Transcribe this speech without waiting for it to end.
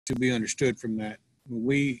to be understood from that. When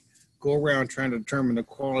we go around trying to determine the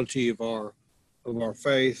quality of our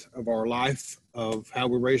faith, of our life, of how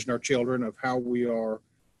we're raising our children, of how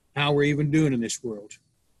we're even doing in this world.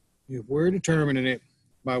 If we're determining it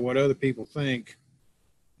by what other people think,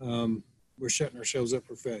 we're setting ourselves up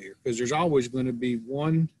for failure, because there's always going to be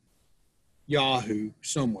one Yahoo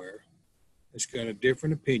somewhere that's got a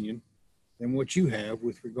different opinion than what you have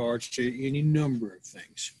with regards to any number of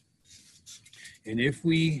things. And if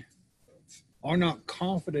we are not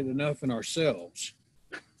confident enough in ourselves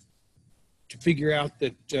to figure out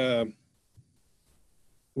that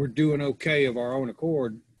we're doing okay of our own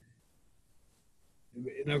accord,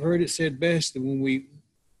 and I've heard it said best that when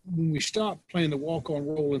we stop playing the walk-on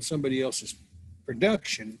role in somebody else's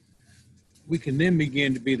production, we can then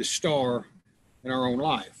begin to be the star in our own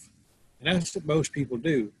life. And that's what most people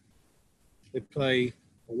do. They play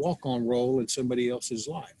a walk-on role in somebody else's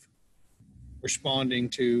life, responding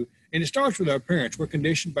to, and it starts with our parents. We're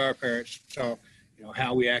conditioned by our parents to,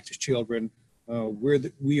 how we act as children.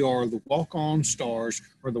 We are the walk-on stars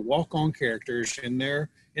or the walk-on characters in their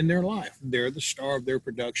life. They're the star of their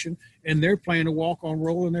production, and they're playing a walk-on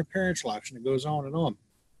role in their parents' lives, and it goes on and on.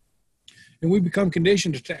 And we become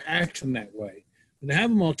conditioned to act in that way. And the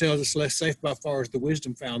Havamol tells us, less safe by far is the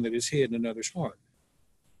wisdom found that is hid in another's heart.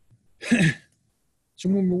 So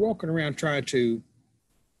when we're walking around trying to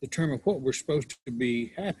determine what we're supposed to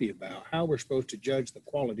be happy about, how we're supposed to judge the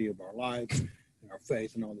quality of our lives and our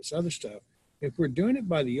faith and all this other stuff, if we're doing it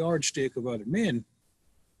by the yardstick of other men,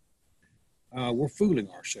 we're fooling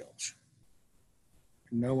ourselves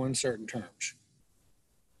in no uncertain terms.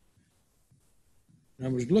 And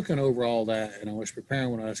I was looking over all that, and I was preparing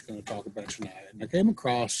what I was going to talk about tonight, and I came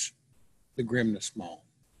across the Grimnismol.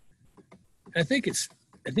 I think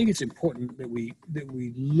it's important that we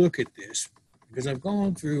look at this, because I've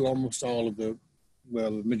gone through almost all of the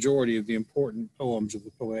majority of the important poems of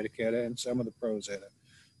the Poetic Edda and some of the Prose Edda,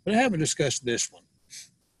 but I haven't discussed this one.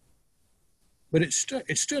 But it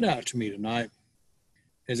stood out to me tonight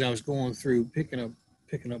as I was going through picking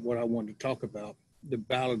up what I wanted to talk about, the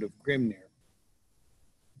Ballad of Grimnir.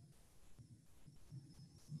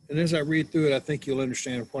 And as I read through it, I think you'll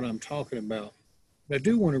understand what I'm talking about. But I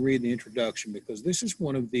do want to read the introduction, because this is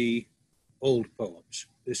one of the old poems.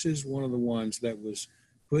 This is one of the ones that was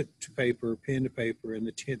put to paper, pen to paper in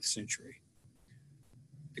the 10th century.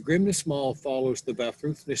 The Grimnismol follows the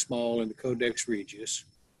Vafthrûthnismol in the Codex Regius,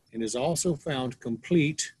 and is also found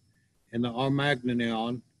complete in the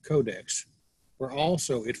Armagnanon Codex, where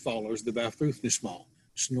also it follows the Vafthrûthnismol.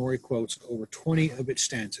 Snorri quotes over 20 of its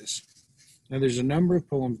stanzas. Now, there's a number of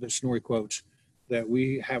poems that Snorri quotes that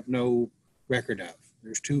we have no record of.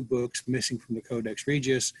 There's 2 books missing from the Codex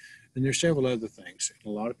Regius, and there's several other things.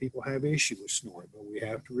 And a lot of people have issue with Snorri, but we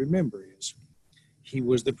have to remember is he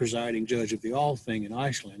was the presiding judge of the Althing in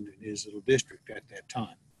Iceland in his little district at that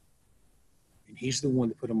time. And he's the one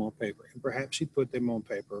that put them on paper. And perhaps he put them on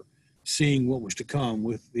paper seeing what was to come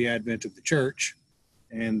with the advent of the church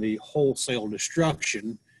and the wholesale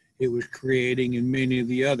destruction it was creating in many of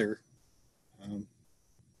the other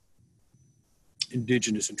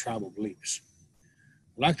indigenous and tribal beliefs.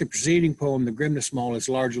 Like the preceding poem, the Grimnismol is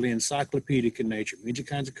largely encyclopedic in nature, means it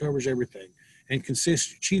kind of covers everything, and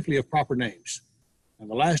consists chiefly of proper names. And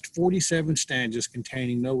the last 47 stanzas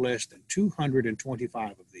containing no less than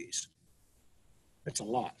 225 of these. That's a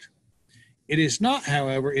lot. It is not,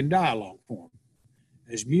 however, in dialogue form.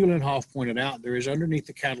 As Muhlenhoff pointed out, there is underneath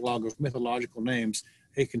the catalog of mythological names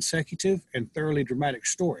a consecutive and thoroughly dramatic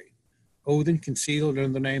story. Odin, concealed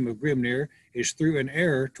under the name of Grimnir, is through an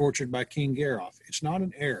error tortured by King Geroth. It's not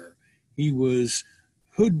an error. He was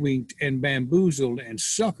hoodwinked and bamboozled and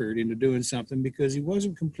suckered into doing something because he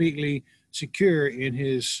wasn't completely secure in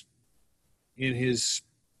his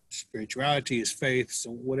spirituality, his faith,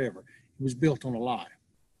 so whatever. He was built on a lie,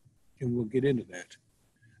 and we'll get into that.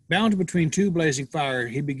 Bound between 2 blazing fire,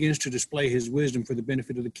 he begins to display his wisdom for the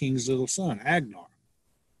benefit of the king's little son, Agnar,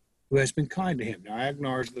 who has been kind to him. Now,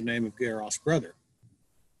 Agnar is the name of Geroth's brother.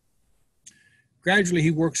 Gradually,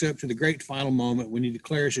 he works up to the great final moment when he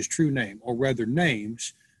declares his true name, or rather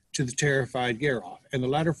names, to the terrified Geroth, and the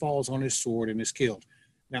latter falls on his sword and is killed.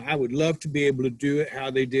 Now, I would love to be able to do it how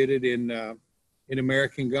they did it in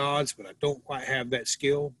American Gods, but I don't quite have that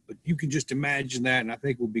skill. But you can just imagine that, and I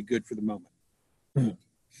think it will be good for the moment.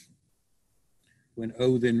 When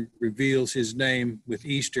Odin reveals his name with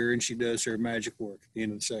Easter and she does her magic work at the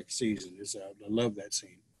end of the 2nd season. I love that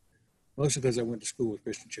scene. Mostly because I went to school with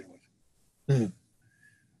Christian Chenoweth.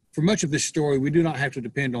 For much of this story, we do not have to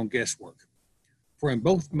depend on guesswork. For in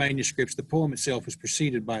both manuscripts, the poem itself is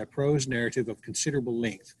preceded by a prose narrative of considerable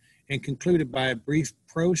length, and concluded by a brief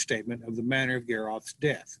prose statement of the manner of Geroth's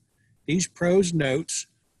death. These prose notes,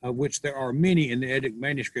 of which there are many in the Eddic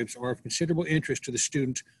manuscripts, are of considerable interest to the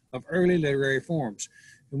student of early literary forms.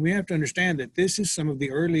 And we have to understand that this is some of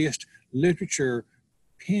the earliest literature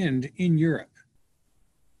penned in Europe.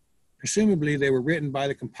 Presumably, they were written by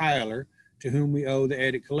the compiler to whom we owe the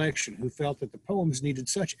Eddic collection, who felt that the poems needed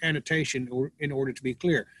such annotation in order to be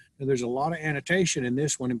clear. Now, there's a lot of annotation in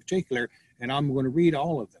this one in particular, and I'm going to read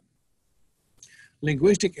all of them.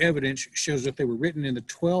 Linguistic evidence shows that they were written in the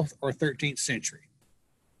 12th or 13th century.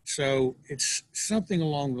 So it's something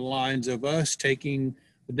along the lines of us taking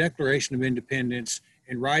the Declaration of Independence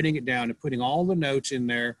and writing it down and putting all the notes in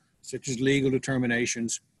there, such as legal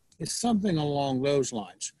determinations. It's something along those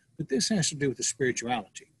lines. But this has to do with the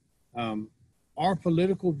spirituality. Our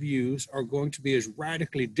political views are going to be as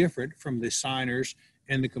radically different from the signers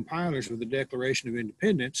and the compilers of the Declaration of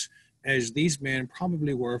Independence as these men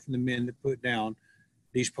probably were from the men that put down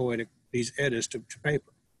these eddas to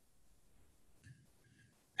paper.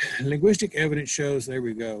 Linguistic evidence shows, there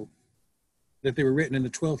we go, that they were written in the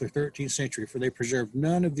 12th or 13th century, for they preserved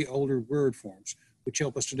none of the older word forms, which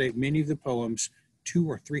help us to date many of the poems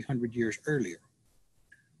 200 or 300 years earlier.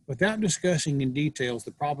 Without discussing in details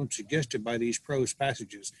the problems suggested by these prose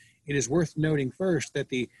passages, it is worth noting first that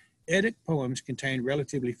the Eddic poems contain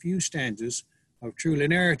relatively few stanzas of truly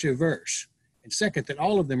narrative verse, and second, that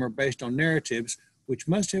all of them are based on narratives which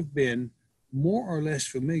must have been more or less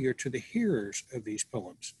familiar to the hearers of these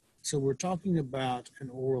poems. So we're talking about an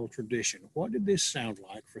oral tradition. What did this sound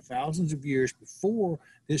like for thousands of years before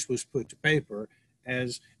this was put to paper,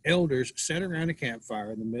 as elders sat around a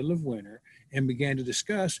campfire in the middle of winter and began to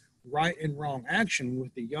discuss right and wrong action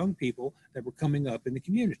with the young people that were coming up in the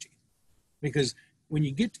community? Because when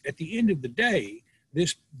you get at the end of the day,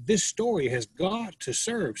 this story has got to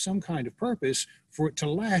serve some kind of purpose for it to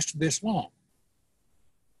last this long.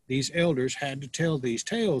 These elders had to tell these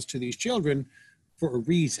tales to these children for a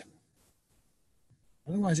reason.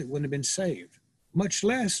 Otherwise, it wouldn't have been saved. Much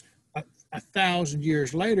less 1,000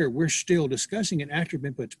 years later, we're still discussing it after it's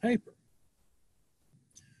been put to paper.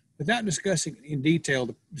 Without discussing in detail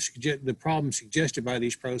the problems suggested by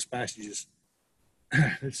these prose passages,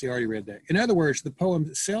 let's see, I already read that. In other words, the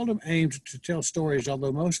poems seldom aimed to tell stories,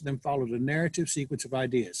 although most of them followed a narrative sequence of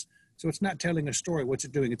ideas. So it's not telling a story. What's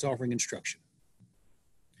it doing? It's offering instruction.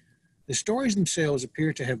 The stories themselves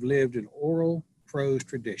appear to have lived in oral prose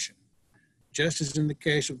tradition, just as in the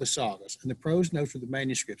case of the sagas, and the prose notes of the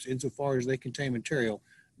manuscripts, insofar as they contain material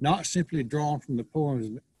not simply drawn from the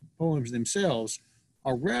poems themselves,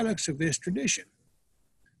 are relics of this tradition.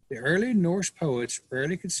 The early Norse poets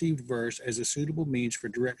rarely conceived verse as a suitable means for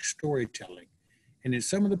direct storytelling, and in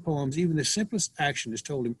some of the poems, even the simplest action is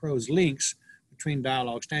told in prose links between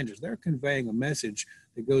dialogue stanzas. They're conveying a message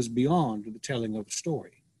that goes beyond the telling of a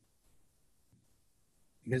story.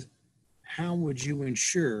 Because how would you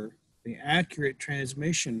ensure the accurate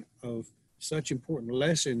transmission of such important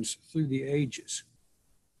lessons through the ages?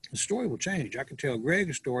 The story will change. I can tell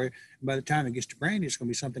Greg a story, and by the time it gets to Brandy, it's going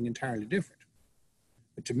to be something entirely different.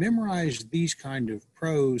 But to memorize these kind of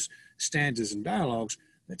prose stanzas and dialogues,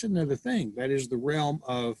 that's another thing. That is the realm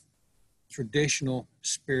of traditional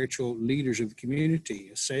spiritual leaders of the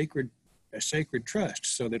community, a sacred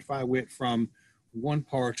trust. So that if I went from one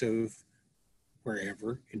part of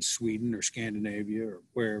wherever, in Sweden or Scandinavia or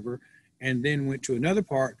wherever, and then went to another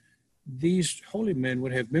part, these holy men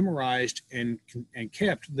would have memorized and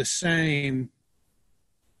kept the same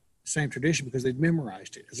tradition because they'd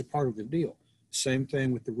memorized it as a part of the deal. Same thing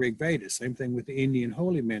with the Rig Veda, same thing with the Indian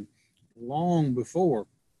holy men. Long before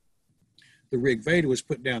the Rig Veda was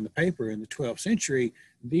put down the paper in the 12th century,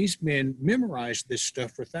 these men memorized this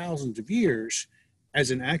stuff for thousands of years as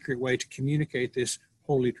an accurate way to communicate this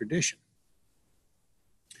holy tradition.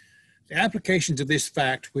 The applications of this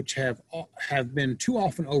fact, which have been too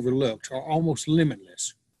often overlooked, are almost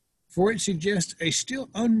limitless, for it suggests a still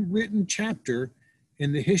unwritten chapter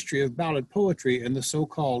in the history of ballad poetry and the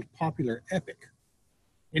so-called popular epic.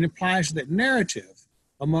 It implies that narrative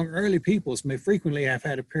among early peoples may frequently have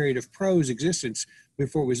had a period of prose existence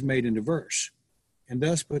before it was made into verse, and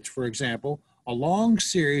thus puts, for example, a long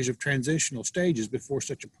series of transitional stages before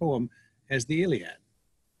such a poem as the Iliad.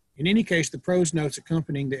 In any case, the prose notes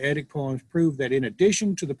accompanying the Eddic poems prove that in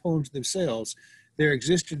addition to the poems themselves, there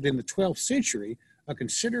existed in the 12th century a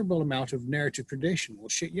considerable amount of narrative tradition. Well,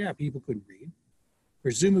 people could read,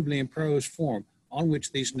 presumably in prose form, on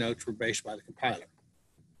which these notes were based by the compiler.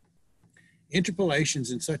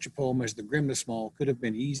 Interpolations in such a poem as the Grimnismol could have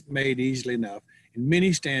been made easily enough, and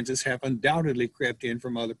many stanzas have undoubtedly crept in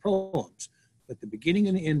from other poems, but the beginning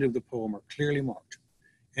and the end of the poem are clearly marked.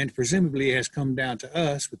 and presumably has come down to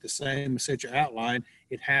us with the same essential outline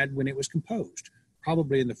it had when it was composed,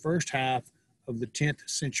 probably in the first half of the 10th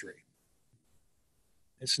century.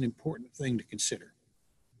 It's an important thing to consider.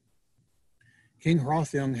 King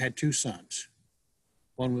Hrothgar had two sons.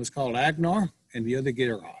 One was called Agnar and the other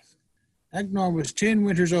Geirroth. Agnar was 10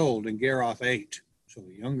 winters old and Geirroth 8, so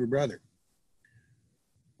a younger brother.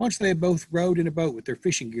 Once they both rowed in a boat with their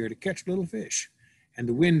fishing gear to catch little fish, and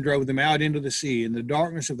the wind drove them out into the sea. In the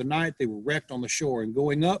darkness of the night, they were wrecked on the shore, and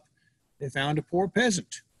going up, they found a poor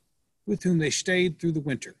peasant with whom they stayed through the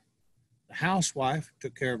winter. The housewife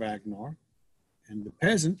took care of Agnar, and the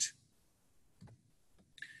peasant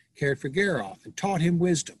cared for Geirroth and taught him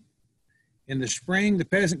wisdom. In the spring, the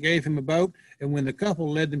peasant gave him a boat, and when the couple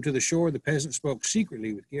led them to the shore, the peasant spoke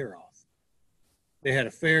secretly with Geirroth. They had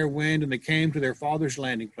a fair wind, and they came to their father's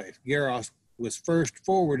landing place. Geirroth was first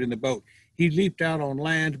forward in the boat. He leaped out on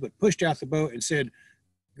land, but pushed out the boat and said,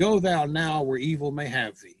 "Go thou now where evil may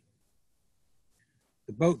have thee."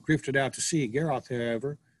 The boat drifted out to sea. Geirroth,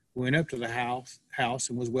 however, went up to the house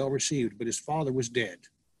and was well received, but his father was dead.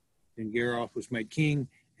 Then Geirroth was made king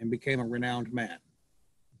and became a renowned man.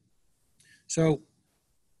 So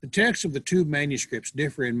the texts of the two manuscripts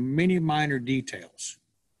differ in many minor details.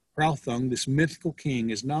 Hrothgar, this mythical king,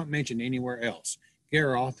 is not mentioned anywhere else.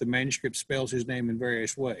 Geirroth, the manuscript spells his name in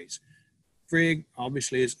various ways. Frigg,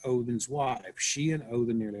 obviously, is Odin's wife. She and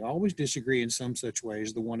Odin nearly always disagree in some such way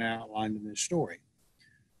as the one outlined in this story.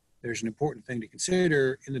 There's an important thing to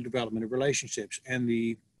consider in the development of relationships and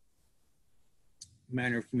the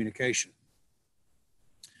manner of communication.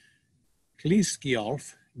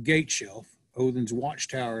 Hlíðskjalf, gate shelf, Odin's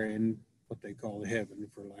watchtower in what they call the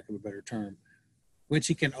heaven, for lack of a better term, whence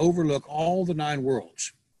he can overlook all the 9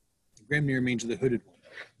 worlds. Grimnir means the hooded one.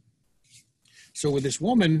 So when this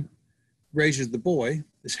woman raises the boy,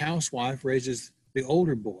 this housewife raises the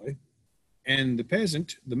older boy, and the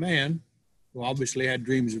peasant, the man, who obviously had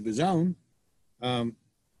dreams of his own,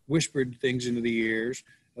 whispered things into the ears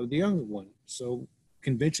of the younger one, so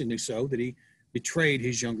convincingly so that he betrayed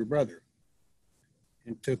his younger brother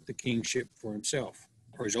and took the kingship for himself,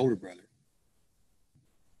 or his older brother.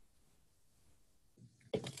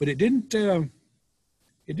 But it didn't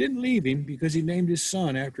leave him, because he named his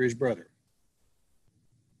son after his brother.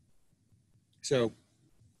 So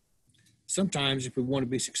sometimes if we want to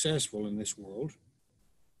be successful in this world,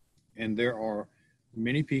 and there are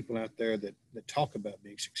many people out there that talk about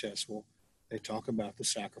being successful, they talk about the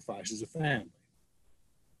sacrifices of family.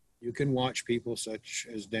 You can watch people such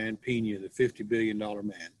as Dan Pena, the $50 billion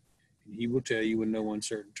man, and he will tell you in no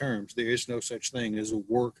uncertain terms, there is no such thing as a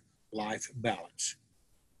work-life balance.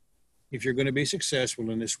 If you're going to be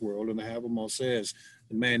successful in this world, and the Havamal says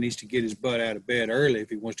the man needs to get his butt out of bed early if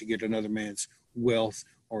he wants to get another man's wealth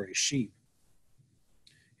or his sheep.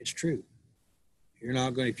 It's true.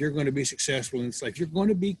 If you're going to be successful in this life, if you're going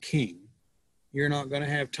to be king, you're not going to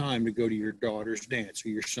have time to go to your daughter's dance or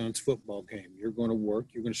your son's football game. You're going to work.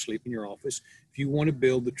 You're going to sleep in your office. If you want to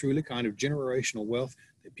build the truly kind of generational wealth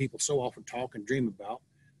that people so often talk and dream about,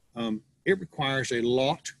 it requires a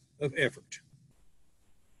lot of effort.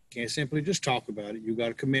 You can't simply just talk about it. You've got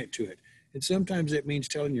to commit to it. And sometimes it means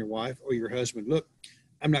telling your wife or your husband, look,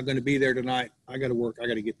 I'm not going to be there tonight. I got to work. I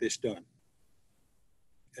got to get this done.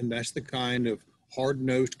 And that's the kind of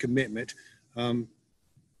hard-nosed commitment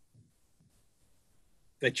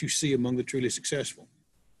that you see among the truly successful.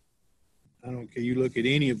 I don't care. You look at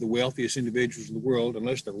any of the wealthiest individuals in the world,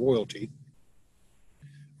 unless they're royalty.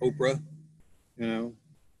 Oprah,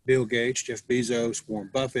 Bill Gates, Jeff Bezos, Warren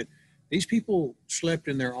Buffett. These people slept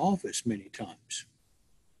in their office many times.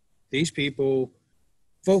 These people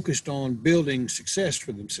focused on building success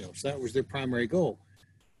for themselves. That was their primary goal.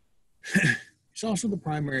 It's also the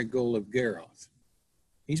primary goal of Geirroth.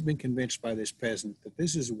 He's been convinced by this peasant that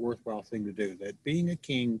this is a worthwhile thing to do, that being a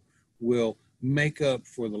king will make up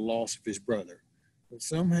for the loss of his brother. But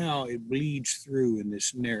somehow it bleeds through in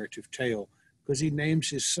this narrative tale because he names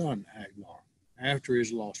his son Agnar after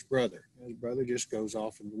his lost brother. His brother just goes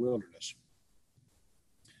off in the wilderness.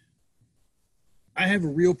 I have a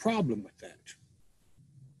real problem with that.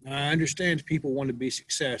 I understand people want to be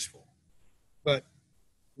successful, but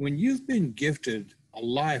when you've been gifted a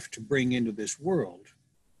life to bring into this world,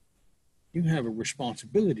 you have a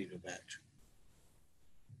responsibility to that.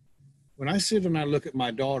 When I sit and I look at my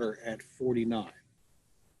daughter at 49,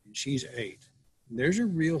 and she's 8, there's a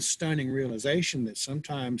real stunning realization that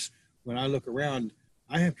sometimes when I look around,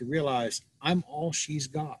 I have to realize I'm all she's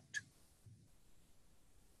got.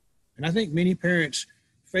 And I think many parents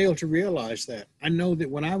fail to realize that. I know that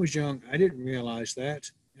when I was young, I didn't realize that,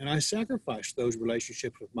 and I sacrificed those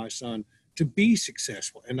relationships with my son to be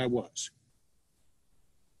successful, and I was.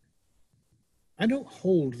 I don't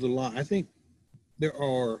hold the line. I think there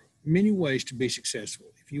are many ways to be successful.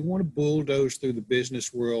 If you want to bulldoze through the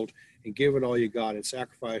business world and give it all you got and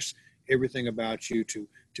sacrifice everything about you to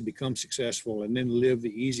become successful and then live the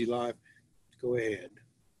easy life, go ahead.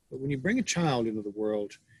 But when you bring a child into the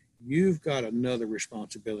world, you've got another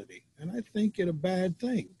responsibility. And I think it's a bad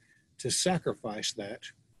thing to sacrifice that,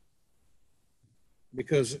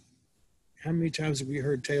 because how many times have we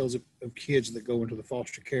heard tales of kids that go into the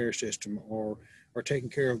foster care system or are taken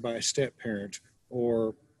care of by a step parent,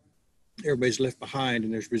 or everybody's left behind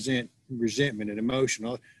and there's resentment and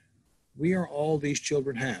emotion. We are all these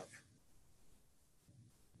children have.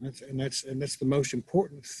 That's the most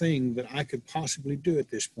important thing that I could possibly do at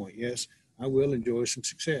this point. Yes, I will enjoy some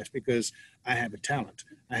success because I have a talent.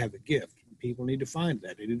 I have a gift. People need to find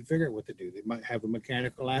that. They need to figure out what to do. They might have a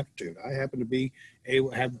mechanical aptitude. I happen to be able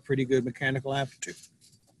to have a pretty good mechanical aptitude.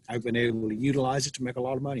 I've been able to utilize it to make a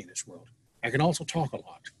lot of money in this world. I can also talk a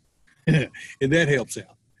lot, and that helps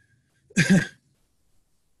out.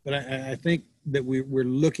 But I think that we're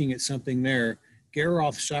looking at something there.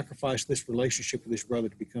 Garroth sacrificed this relationship with his brother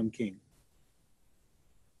to become king.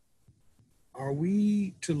 Are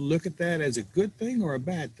we to look at that as a good thing or a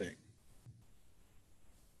bad thing?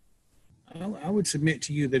 I would submit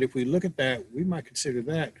to you that if we look at that, we might consider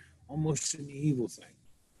that almost an evil thing,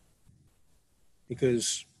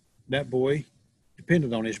 because that boy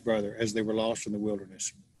depended on his brother as they were lost in the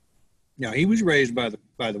wilderness. Now, he was raised by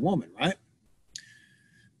the woman, right?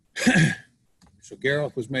 So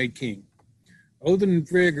Garroth was made king. Odin and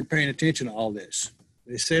Frigg are paying attention to all this.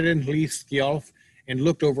 They sat in Hlithgjolf and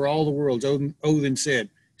looked over all the worlds. Odin said,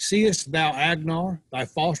 "Seest thou Agnar, thy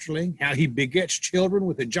fosterling, how he begets children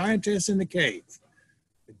with a giantess in the cave?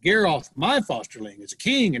 But Garroth, my fosterling, is a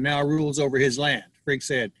king and now rules over his land." Frigg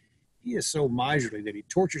said, "He is so miserly that he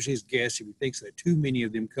tortures his guests if he thinks that too many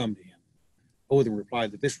of them come to him." Odin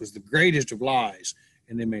replied that this was the greatest of lies,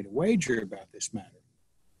 and they made a wager about this matter.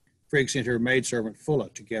 Frigg sent her maidservant Fulla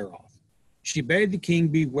to Garroth. She bade the king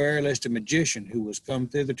beware lest a magician who was come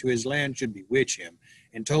thither to his land should bewitch him,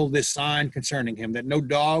 and told this sign concerning him, that no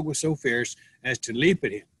dog was so fierce as to leap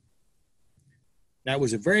at him. That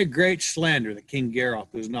was a very great slander that King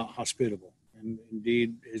Garroth was not hospitable. And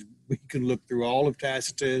indeed, as we can look through all of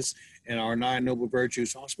Tacitus and our 9 noble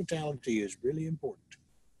virtues, hospitality is really important.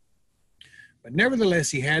 But nevertheless,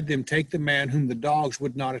 he had them take the man whom the dogs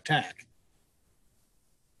would not attack.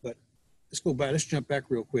 But let's jump back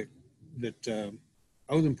real quick. That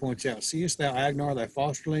Odin points out, "Seest thou Agnar, thy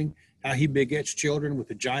fosterling, how he begets children with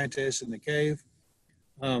the giantess in the cave?"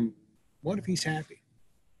 What if he's happy?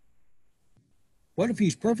 What if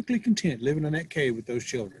he's perfectly content living in that cave with those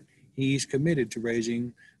children? He's committed to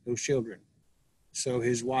raising those children. So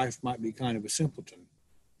his wife might be kind of a simpleton,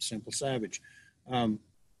 simple savage.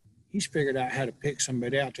 He's figured out how to pick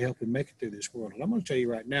somebody out to help him make it through this world. And I'm going to tell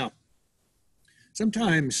you right now,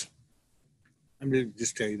 sometimes, I'm going to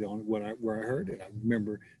just tell you where I heard it. I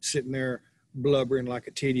remember sitting there blubbering like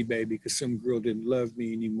a titty baby because some girl didn't love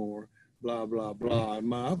me anymore, blah, blah, blah. And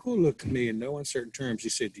my uncle looked at me in no uncertain terms. He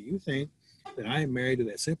said, "Do you think that I am married to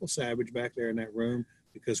that simple savage back there in that room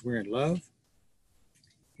because we're in love?"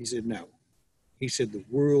 He said, "No." He said, "The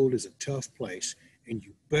world is a tough place, and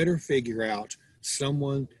you better figure out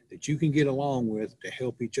someone that you can get along with to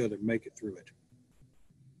help each other make it through it."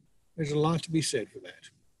 There's a lot to be said for that.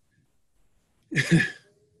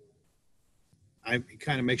 It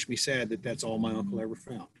kind of makes me sad that that's all my uncle ever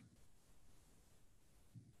found.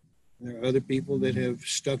 There are other people that have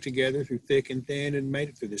stuck together through thick and thin and made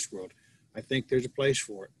it through this world. I think there's a place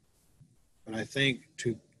for it. But I think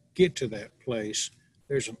to get to that place,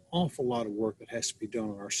 there's an awful lot of work that has to be done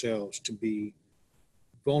on ourselves to be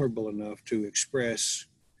vulnerable enough to express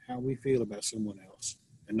how we feel about someone else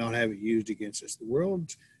and not have it used against us. The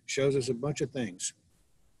world shows us a bunch of things.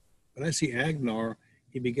 But I see Agnar,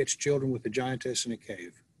 he begets children with the giantess in a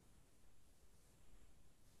cave.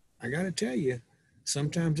 I got to tell you,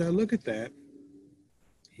 sometimes I look at that.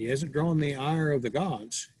 He hasn't drawn the ire of the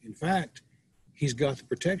gods. In fact, he's got the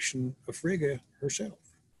protection of Frigga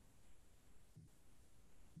herself.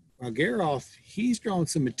 While Garroth, he's drawn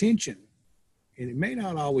some attention, and it may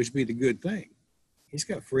not always be the good thing. He's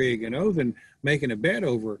got Frigg and Odin making a bet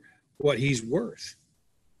over what he's worth.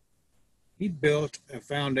 He built a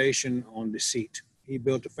foundation on deceit. He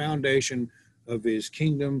built a foundation of his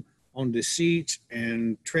kingdom on deceit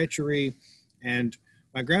and treachery. And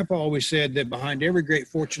my grandpa always said that behind every great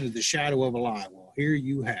fortune is the shadow of a lie. Well, here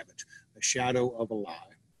you have it, a shadow of a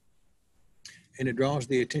lie. And it draws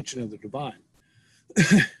the attention of the divine.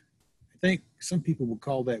 I think some people would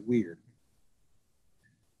call that weird.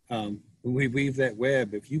 When we weave that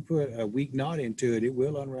web, if you put a weak knot into it, it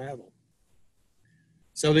will unravel.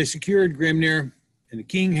 So they secured Grimnir, and the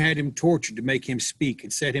king had him tortured to make him speak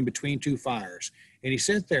and set him between two fires. And he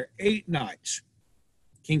sat there 8 nights.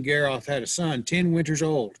 King Garroth had a son, 10 winters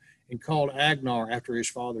old, and called Agnar after his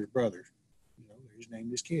father's brother. You know, he's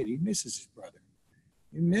named this kid. He misses his brother.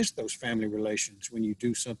 You miss those family relations when you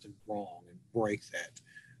do something wrong and break that.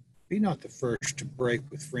 Be not the first to break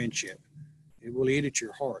with friendship. It will eat at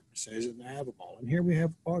your heart, says it in the Avamol. And here we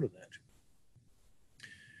have part of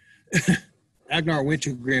that. Agnar went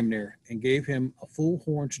to Grimnir and gave him a full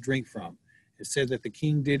horn to drink from, and said that the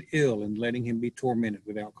king did ill in letting him be tormented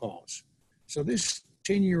without cause. So this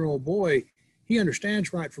 10-year-old boy, he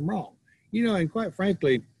understands right from wrong. You know, and quite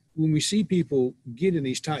frankly, when we see people get in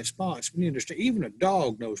these tight spots, we understand, even a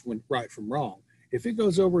dog knows when right from wrong. If it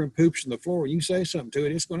goes over and poops on the floor and you say something to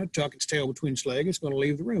it, it's going to tuck its tail between its legs. It's going to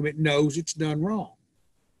leave the room. It knows it's done wrong.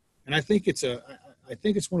 And I think it's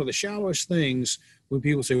one of the shallowest things when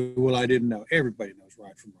people say, well, I didn't know. Everybody knows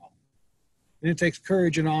right from wrong. And it takes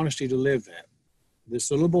courage and honesty to live that.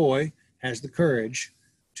 This little boy has the courage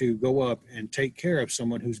to go up and take care of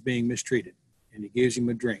someone who's being mistreated, and he gives him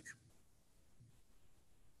a drink.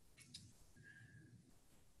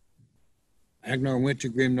 Agnar went to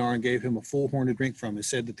Grimnar and gave him a full horn to drink from, and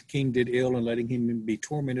said that the king did ill in letting him be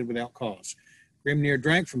tormented without cause. Grimnir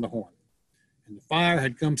drank from the horn, and the fire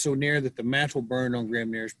had come so near that the mantle burned on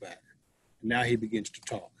Grimnir's back. And now he begins to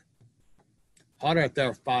talk. Hot art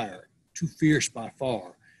thou fire, too fierce by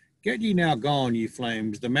far. Get ye now gone, ye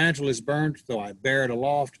flames. The mantle is burnt, though I bear it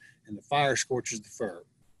aloft, and the fire scorches the fur.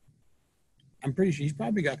 I'm pretty sure he's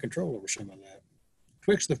probably got control over some of that.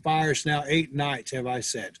 Twixt the fires now 8 nights have I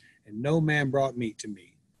sat, and no man brought meat to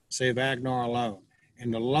me, save Agnar alone,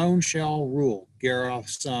 and alone shall rule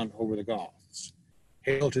Garroth's son over the Goths.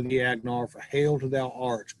 Hail to thee, Agnar, for hail to thou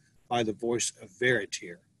art by the voice of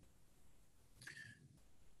Veritir.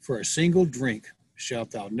 For a single drink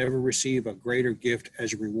shalt thou never receive a greater gift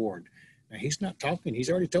as a reward. Now he's not talking.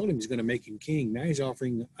 He's already told him he's going to make him king. Now he's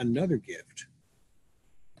offering another gift.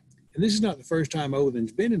 And this is not the first time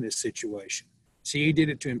Odin's been in this situation. See, he did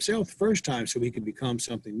it to himself the first time so he could become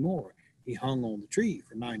something more. He hung on the tree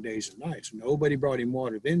for 9 days and nights. Nobody brought him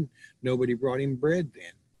water then. Nobody brought him bread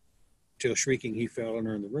then. Till shrieking he fell and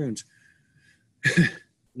earned the runes.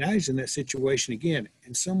 Now he's in that situation again,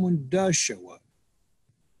 and someone does show up.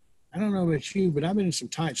 I don't know about you, but I've been in some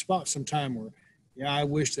tight spots sometime where, yeah, I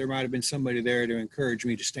wish there might have been somebody there to encourage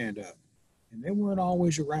me to stand up. And they weren't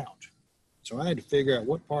always around. So I had to figure out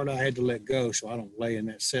what part I had to let go so I don't lay in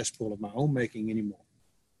that cesspool of my own making anymore.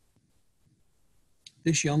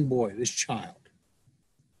 This young boy, this child,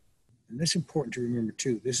 and that's important to remember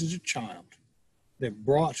too, this is a child that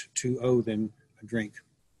brought to Odin a drink.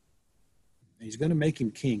 And he's going to make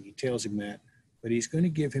him king, he tells him that, but he's going to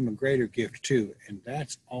give him a greater gift too, and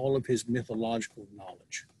that's all of his mythological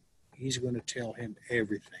knowledge. He's going to tell him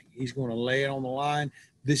everything. He's going to lay it on the line.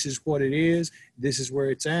 This is what it is. This is where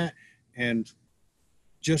it's at. And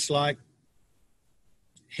just like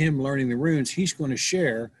him learning the runes, he's going to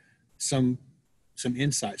share some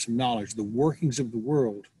insight, some knowledge, the workings of the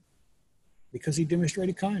world, because he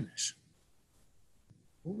demonstrated kindness.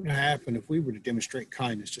 What would happen if we were to demonstrate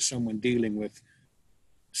kindness to someone dealing with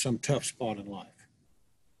some tough spot in life?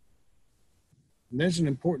 And that's an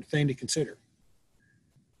important thing to consider.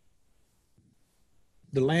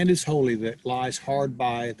 The land is holy that lies hard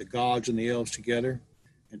by the gods and the elves together,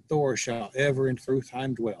 and Thor shall ever in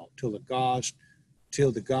Thrudheim dwell, till the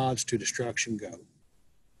gods to destruction go.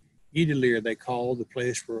 Ydilir they call the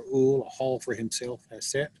place where Ul a hall for himself has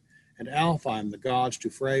set, and Alfheim the gods to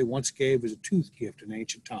Frey once gave as a tooth gift in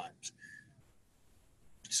ancient times.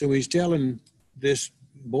 So he's telling this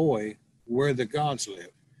boy where the gods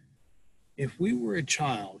live. If we were a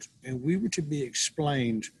child and we were to be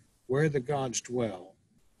explained where the gods dwell,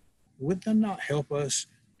 would that not help us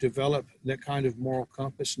develop that kind of moral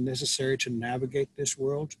compass necessary to navigate this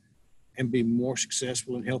world and be more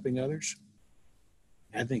successful in helping others?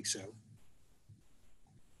 I think so.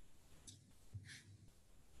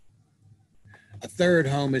 A third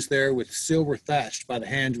home is there with silver thatched by the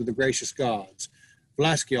hands of the gracious gods.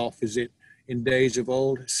 Vlaskjalf is it in days of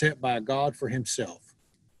old, set by a god for himself.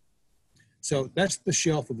 So that's the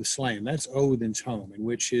shelf of the slain. That's Odin's home, in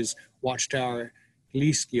which his watchtower,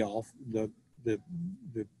 Gliskjalf, the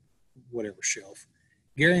whatever shelf.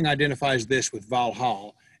 Gering identifies this with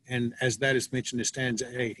Valhall, and as that is mentioned in stanza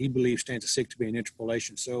 8, he believes stanza 6 to be an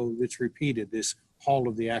interpolation. So it's repeated, this hall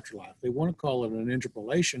of the afterlife. They want to call it an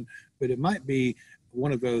interpolation, but it might be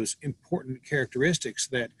one of those important characteristics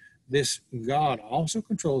that this God also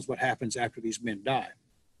controls what happens after these men die.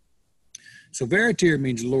 So Veritir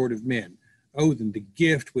means Lord of Men. Odin, the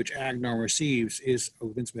gift which Agnar receives, is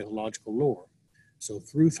Odin's mythological lore. So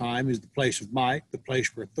Thrúðheim is the place of might, the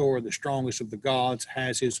place where Thor, the strongest of the gods,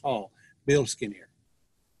 has his hall, Bilskirnir.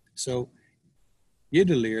 So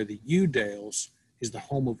Ydalir, the Udales, is the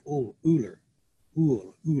home of Ulf,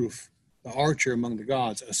 the archer among the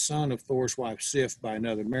gods, a son of Thor's wife Sif by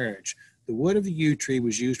another marriage. The wood of the yew tree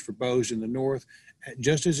was used for bows in the north,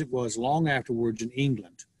 just as it was long afterwards in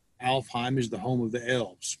England. Alfheim is the home of the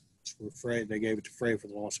elves. They gave it to Frey for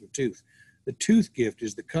the loss of a tooth. The tooth gift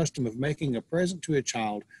is the custom of making a present to a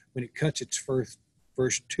child when it cuts its first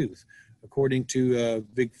tooth, according to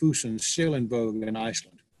Vigfússon, still in vogue in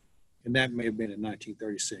Iceland. And that may have been in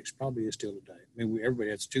 1936. Probably is still today. I mean, everybody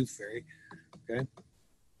has a tooth fairy. Okay.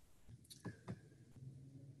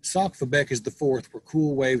 Sakfabek is the fourth, where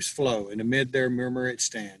cool waves flow, and amid their murmur it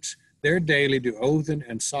stands. There daily do Odin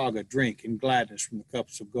and Saga drink in gladness from the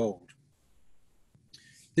cups of gold.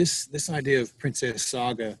 This idea of Princess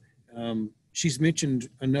Saga, she's mentioned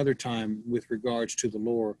another time with regards to the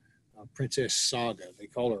lore, Princess Saga. They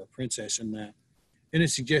call her a princess in that. And it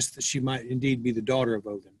suggests that she might indeed be the daughter of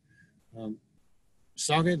Odin.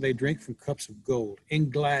 Saga, they drink from cups of gold, in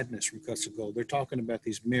gladness from cups of gold. They're talking about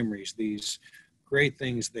these memories, these great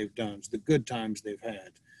things they've done, the good times they've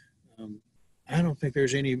had. I don't think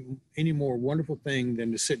there's any more wonderful thing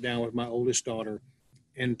than to sit down with my oldest daughter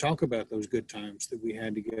and talk about those good times that we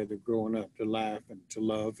had together growing up, to laugh and to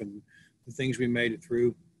love and the things we made it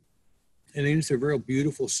through. And then it's a real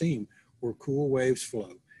beautiful scene where cool waves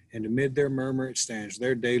flow, and amid their murmur it stands.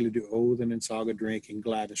 There daily do Odin and Saga drink in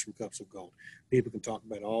gladness from cups of gold. People can talk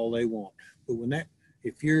about all they want, but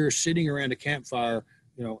if you're sitting around a campfire,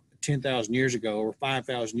 10,000 years ago or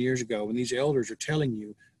 5,000 years ago, and these elders are telling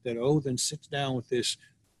you that Odin sits down with this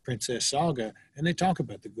Princess Saga and they talk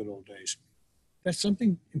about the good old days, that's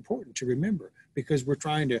something important to remember, because we're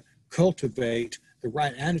trying to cultivate the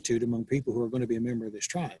right attitude among people who are going to be a member of this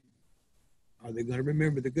tribe. Are they going to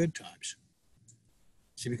remember the good times?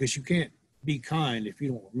 See, because you can't be kind if you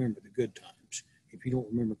don't remember the good times, if you don't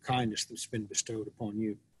remember kindness that's been bestowed upon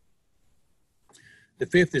you. The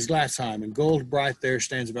fifth is Glassheim, and gold bright there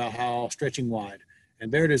stands Valhall, stretching wide.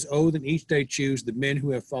 And there does Odin each day choose the men who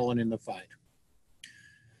have fallen in the fight.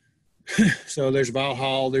 So there's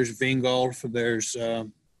Valhall, there's Vingolf, there's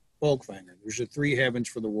Folkvanger. There's the three heavens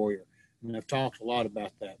for the warrior. And I've talked a lot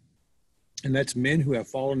about that. And that's men who have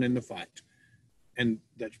fallen in the fight. And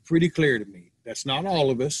that's pretty clear to me. That's not all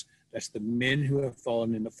of us. That's the men who have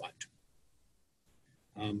fallen in the fight.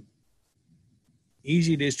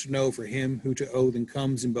 Easy it is to know for him who to Odin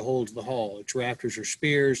comes and beholds the hall. Its rafters are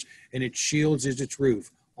spears, and its shields is its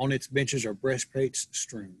roof. On its benches are breastplates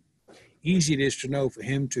strewn. Easy it is to know for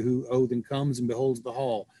him to who Odin comes and beholds the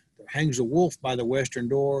hall. There hangs a wolf by the western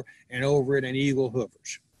door, and over it an eagle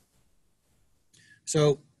hovers.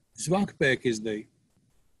 So Svakbek is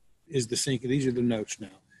the sinking. These are the notes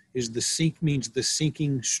now. The sink means the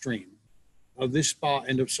sinking stream. Of this spot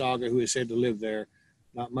and of Saga, who is said to live there,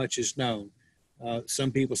 not much is known.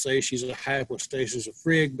 Some people say she's a hypostasis of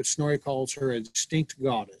Frigg, but Snorri calls her a distinct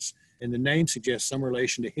goddess, and the name suggests some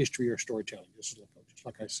relation to history or storytelling. This is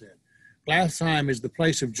like I said. Glassheim is the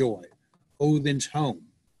place of joy, Odin's home,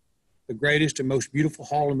 the greatest and most beautiful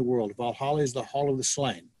hall in the world. Valhalla is the hall of the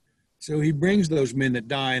slain. So he brings those men that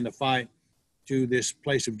die in the fight to this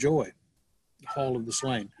place of joy, the hall of the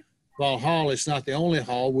slain. Valhalla is not the only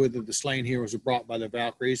hall where the slain heroes are brought by the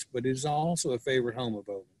Valkyries, but it is also a favorite home of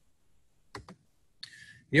Odin.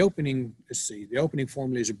 The opening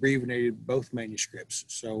formula is abbreviated in both manuscripts.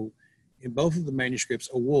 So in both of the manuscripts,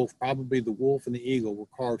 a wolf, probably the wolf and the eagle, were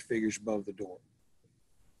carved figures above the door.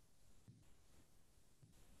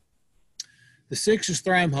 The sixth is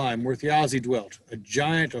Thrymheim, where Thiazi dwelt, a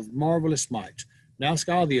giant of marvelous might. Now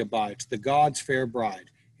Skadi abides, the god's fair bride.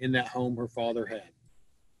 In that home her father had.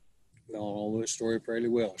 We all know the story fairly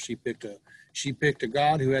well. She picked a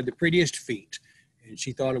god who had the prettiest feet, and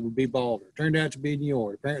she thought it would be Balder. Turned out to be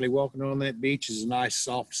Njord. Apparently walking on that beach is a nice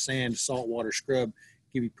soft sand, saltwater scrub,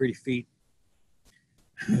 give you pretty feet.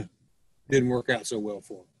 Didn't work out so well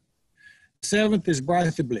for him. Seventh is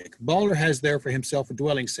Breitheblik. Balder has there for himself a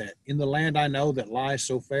dwelling set. In the land I know that lies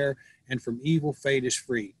so fair, and from evil fate is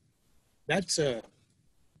free. That's a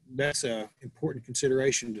important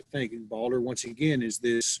consideration to think. And Balder, once again, is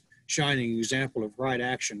this shining example of right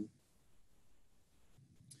action.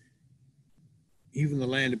 Even the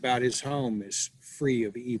land about his home is free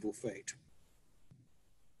of evil fate.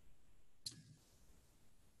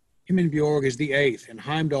 Himinbjorg is the eighth, and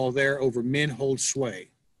Heimdall there over men holds sway.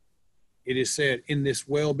 It is said, in this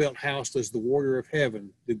well-built house does the warrior of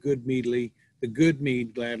heaven the good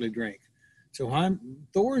mead gladly drink. So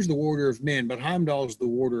Thor is the warder of men, but Heimdall is the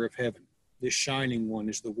warder of heaven. This shining one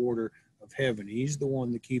is the warder of heaven. He's the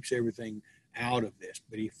one that keeps everything out of this,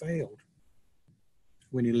 but he failed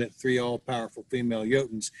when he let 3 all-powerful female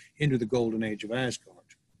Jotuns into the golden age of Asgard.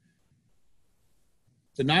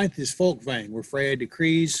 The 9th is Folkvang, where Freya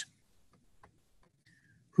decrees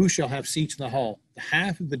who shall have seats in the hall. The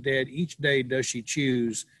half of the dead each day does she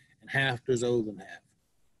choose, and half does Odin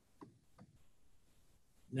have.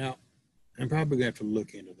 Now, I'm probably going to have to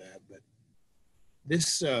look into that, but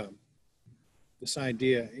this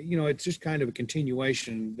idea, it's just kind of a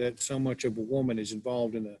continuation that so much of a woman is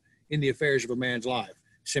involved in the affairs of a man's life.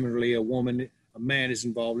 Similarly, a man is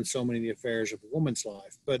involved in so many of the affairs of a woman's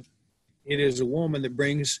life, but it is a woman that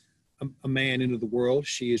brings a man into the world.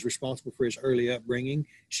 She is responsible for his early upbringing.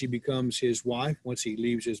 She becomes his wife once he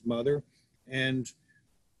leaves his mother, and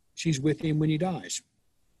she's with him when he dies.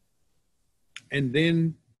 And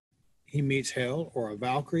then he meets Hel or a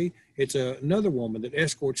Valkyrie. It's another woman that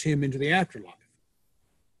escorts him into the afterlife.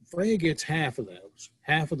 Freya gets half of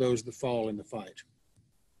those that fall in the fight.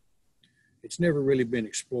 It's never really been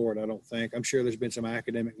explored, I don't think. I'm sure there's been some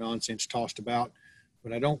academic nonsense tossed about,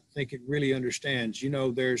 but I don't think it really understands.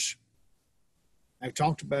 I've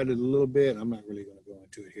talked about it a little bit. I'm not really going to go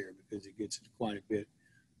into it here because it gets into quite a bit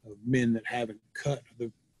of men that haven't cut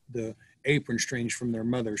the apron strings from their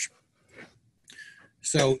mothers.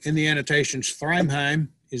 So in the annotations, Thrymheim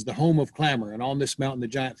is the home of clamor, and on this mountain the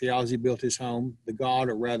giant Thialzi built his home. The god,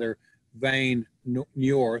 or rather vain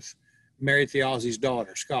Njorth, married Thialzi's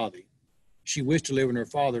daughter, Skadi. She wished to live in her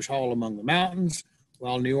father's hall among the mountains,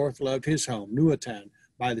 while Njorth loved his home, Nuatan,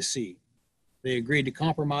 by the sea. They agreed to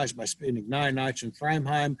compromise by spending 9 nights in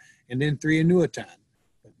Thrymheim and then 3 in Nuatan.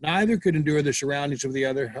 But neither could endure the surroundings of the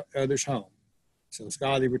other's home. So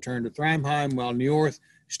Skadi returned to Thrymheim, while Njorth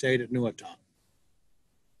stayed at Nuatan.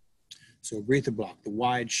 So Breitheblock, the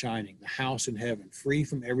wide shining, the house in heaven, free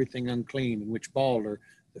from everything unclean, in which Balder,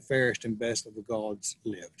 the fairest and best of the gods,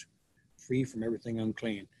 lived. Free from everything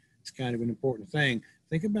unclean. It's kind of an important thing.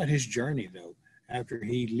 Think about his journey, though. After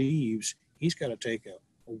he leaves, he's got to take a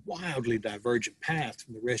wildly divergent path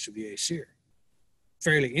from the rest of the Aesir.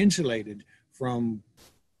 Fairly insulated from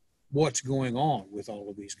what's going on with all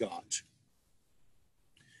of these gods.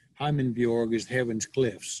 Heiminbjorg is heaven's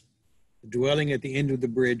cliffs, the dwelling at the end of the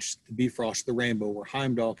bridge, the Bifrost, the rainbow, where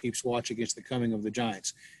Heimdall keeps watch against the coming of the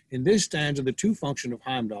giants. In this stanza, the two function of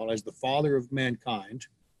Heimdall as the father of mankind,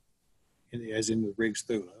 as in the Riggs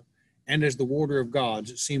Thula, and as the warder of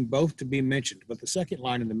gods seem both to be mentioned, but the second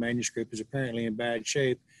line in the manuscript is apparently in bad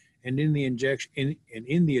shape, and in the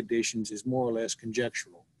additions is more or less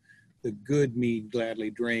conjectural. The good mead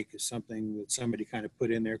gladly drink is something that somebody kind of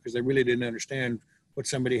put in there because they really didn't understand what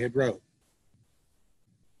somebody had wrote.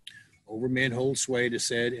 Over men hold sway, it is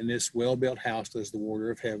said, in this well-built house does the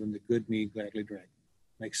warder of heaven the good mead gladly drink.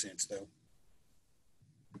 Makes sense, though.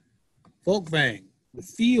 Folkvang, the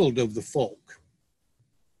field of the folk.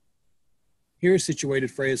 Here is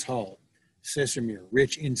situated Freya's hall, Sesamir,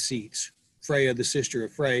 rich in seats. Freya, the sister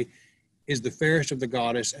of Frey, is the fairest of the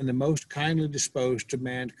goddess and the most kindly disposed to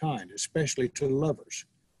mankind, especially to lovers,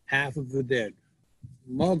 half of the dead.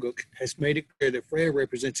 Moguk has made it clear that Freya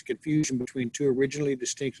represents a confusion between two originally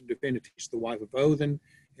distinct divinities, the wife of Odin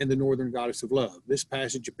and the northern goddess of love. This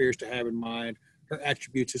passage appears to have in mind her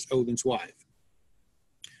attributes as Odin's wife.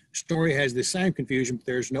 The story has the same confusion, but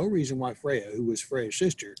there's no reason why Freya, who was Freya's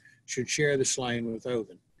sister, should share the slain with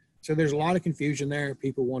Odin. So there's a lot of confusion there.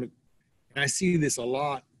 People want to, and I see this a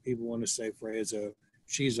lot, people want to say Freya's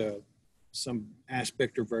she's some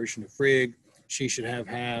aspect or version of Frigg. She should have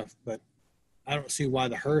half, but I don't see why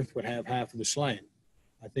the hearth would have half of the slain.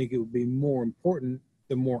 I think it would be more important,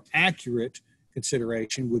 the more accurate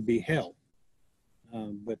consideration would be Hel.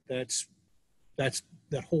 But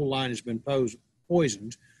that whole line has been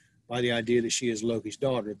poisoned by the idea that she is Loki's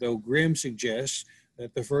daughter, though Grimm suggests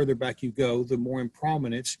that the further back you go, the more in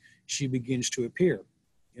prominence she begins to appear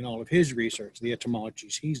in all of his research, the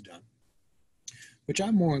etymologies he's done, which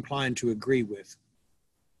I'm more inclined to agree with.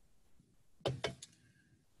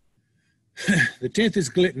 The 10th is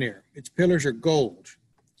Glitnir. Its pillars are gold,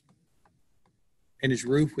 and its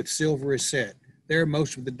roof with silver is set. There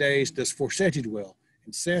most of the days does Forseti dwell,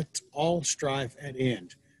 and sets all strife at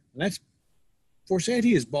end. And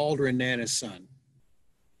Forseti is Balder and Nanna's son.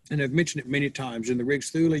 And I've mentioned it many times. In the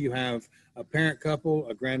Riggs Thula, you have a parent couple,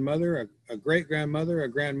 a grandmother, a great-grandmother, a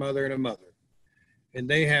grandmother, and a mother. And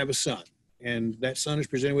they have a son. And that son is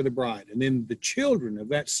presented with a bride. And then the children of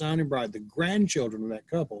that son and bride, the grandchildren of that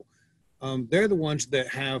couple, they're the ones that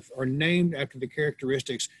are named after the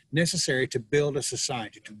characteristics necessary to build a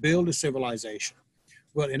society, to build a civilization.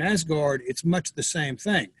 Well, in Asgard, it's much the same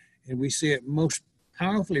thing. And we see it most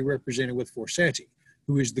powerfully represented with Forseti,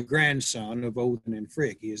 who is the grandson of Odin and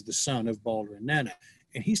Frigg. He is the son of Balder and Nanna.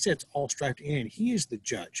 And he sets all strife to end. He is the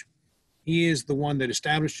judge. He is the one that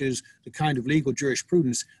establishes the kind of legal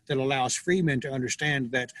jurisprudence that allows free men to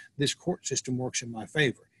understand that this court system works in my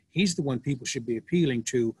favor. He's the one people should be appealing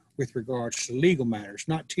to with regards to legal matters,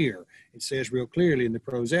 not Tyr. It says real clearly in the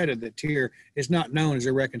Prose Edda that Tyr is not known as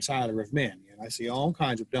a reconciler of men. And I see all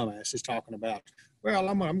kinds of dumbasses talking about, well,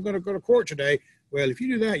 I'm going to go to court today. Well, if you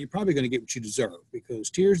do that, you're probably going to get what you deserve,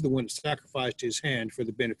 because Tyr's the one that sacrificed his hand for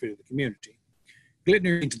the benefit of the community.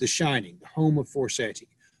 Glitnir means the shining, the home of Forseti,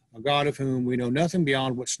 a god of whom we know nothing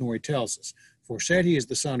beyond what Snorri tells us. Forseti is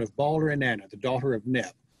the son of Balder and Nanna, the daughter of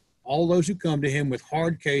Neb. All those who come to him with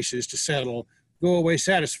hard cases to settle go away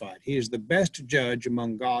satisfied. He is the best judge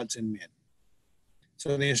among gods and men.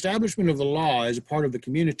 So the establishment of the law as a part of the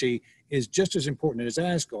community is just as important as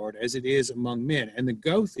Asgard as it is among men. And the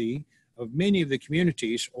Gothi of many of the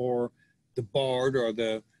communities, or the Bard or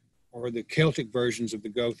the Celtic versions of the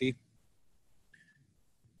Gothi,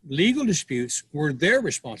 legal disputes were their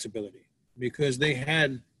responsibility, because they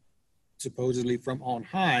had, supposedly from on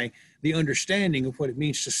high, the understanding of what it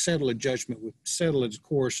means to settle a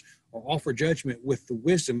course, or offer judgment with the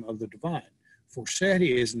wisdom of the divine.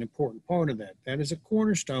 Forseti is an important part of that. That is a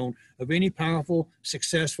cornerstone of any powerful,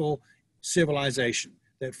 successful civilization,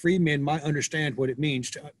 that free men might understand what it means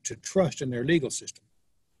to trust in their legal system.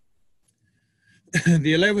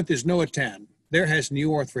 The 11th is Noatan. There has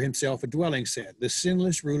Njord for himself a dwelling set. The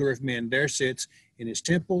sinless ruler of men there sits in his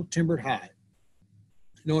temple, timbered high.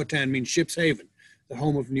 Noatan means ship's haven, the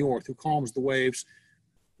home of Njord, who calms the waves.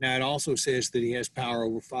 Now it also says that he has power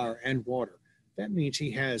over fire and water. That means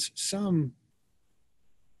he has some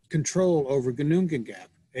control over Ginnungagap.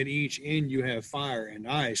 At each end you have fire and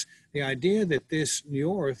ice. The idea that this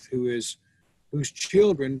Njord, whose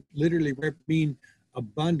children literally mean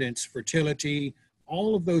abundance, fertility,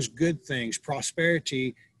 all of those good things,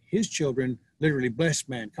 prosperity, his children literally bless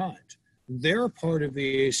mankind. They're a part of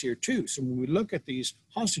the Aesir too. So when we look at these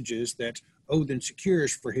hostages that Odin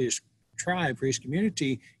secures for his tribe, for his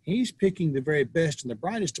community, he's picking the very best and the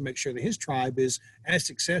brightest to make sure that his tribe is as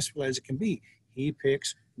successful as it can be. He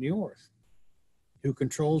picks Njord, who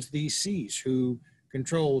controls these seas, who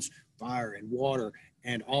controls fire and water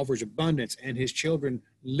and offers abundance. And his children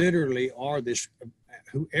literally are this,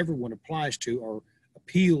 who everyone applies to or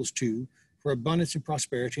appeals to for abundance and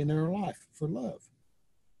prosperity in their life, for love.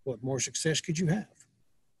 What more success could you have?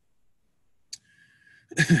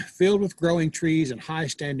 Filled with growing trees and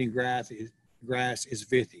high-standing grass is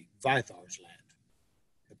Vithi, Vithar's land.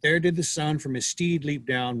 But there did the son from his steed leap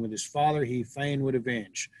down, with his father he fain would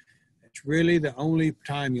avenge. It's really the only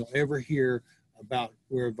time you'll ever hear about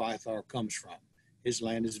where Vithar comes from. His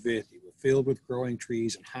land is Vithi, filled with growing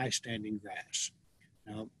trees and high-standing grass.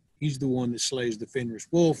 Now, he's the one that slays the Fenris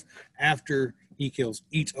wolf after he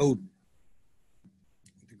eats Odin,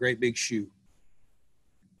 the great big shoe.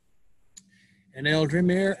 And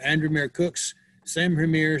Andrimir cooks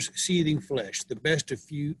Samhrimir's seething flesh, the best of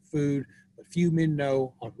food, but few men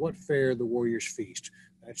know on what fare the warriors feast.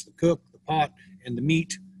 That's the cook, the pot, and the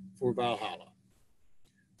meat for Valhalla.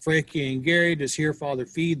 Freki and Gary does here father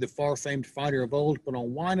feed the far-famed fighter of old, but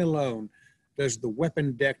on wine alone does the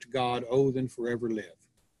weapon-decked god Odin forever live.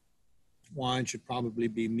 Wine should probably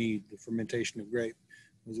be mead. The fermentation of grape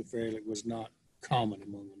was not common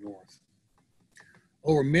among the North.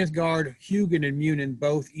 Over Midgard, Hugin and Munin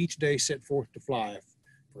both each day set forth to fly.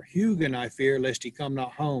 For Hugin I fear lest he come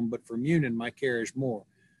not home, but for Munin my care is more.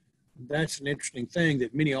 That's an interesting thing,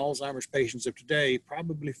 that many Alzheimer's patients of today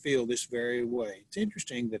probably feel this very way. It's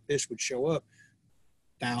interesting that this would show up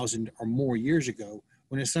 1,000 or more years ago,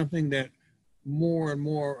 when it's something that more and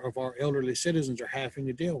more of our elderly citizens are having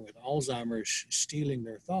to deal with. Alzheimer's stealing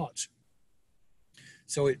their thoughts.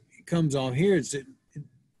 So it comes on here is that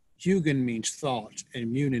Hugin means thought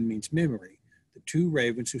and Munin means memory, the two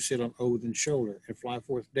ravens who sit on Odin's shoulder and fly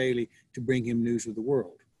forth daily to bring him news of the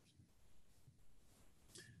world.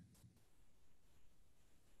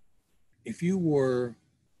 If you were,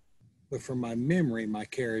 but for my memory, my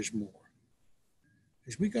care is more.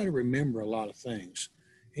 Because we got to remember a lot of things.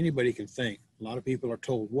 Anybody can think. A lot of people are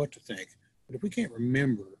told what to think. But if we can't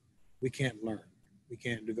remember, we can't learn. We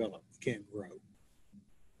can't develop. We can't grow.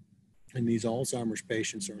 And these Alzheimer's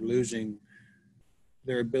patients are losing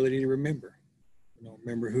their ability to remember. They don't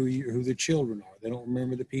remember who the children are. They don't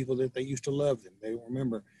remember the people that they used to love them. They don't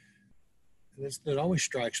remember. That always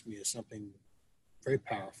strikes me as something very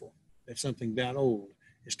powerful. That something that old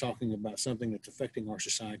is talking about something that's affecting our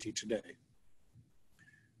society today.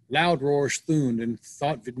 Loud roars Thund, and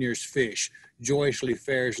Thoughtvidnir's fish joyously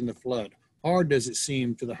fares in the flood. Hard does it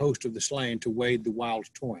seem to the host of the slain to wade the wild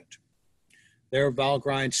torrent. There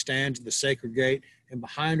Valgrind stands at the sacred gate, and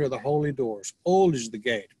behind are the holy doors. Old is the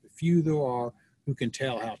gate, but few there are who can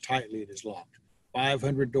tell how tightly it is locked.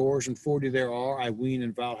 500 doors and 40 there are, I ween,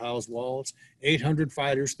 in Valhalla's walls. 800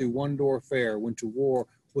 fighters through one door fare, when to war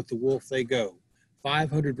with the wolf they go.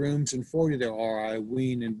 500 rooms and 40 there are, I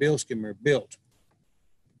ween, in Bilskimmer built.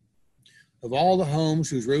 Of all the homes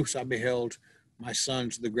whose roofs I beheld, my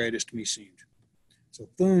son's the greatest me seemed. So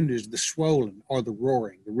Thund is the swollen, or the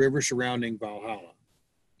roaring, the river surrounding Valhalla.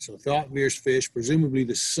 So Thoughtvir's fish, presumably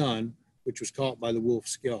the sun, which was caught by the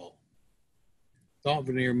wolf's skull.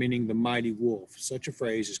 Thougtvinir meaning the mighty wolf. Such a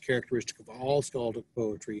phrase is characteristic of all Skaldic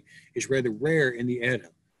poetry, is rather rare in the Edda.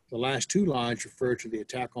 The last two lines refer to the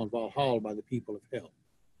attack on Valhalla by the people of Hell.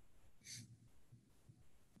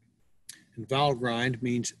 And Valgrind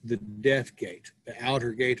means the death gate, the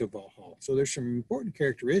outer gate of Valhalla. So there's some important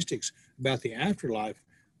characteristics about the afterlife,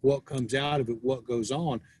 what comes out of it, what goes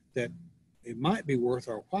on, that it might be worth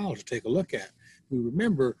our while to take a look at. We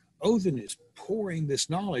remember Odin is pouring this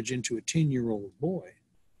knowledge into a 10-year-old boy.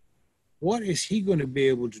 What is he going to be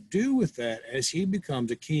able to do with that as he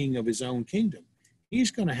becomes a king of his own kingdom?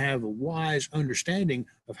 He's going to have a wise understanding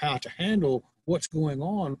of how to handle what's going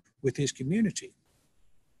on with his community.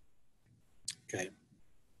 Okay.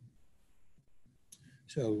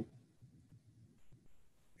 So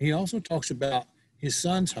he also talks about his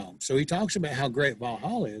son's home. So he talks about how great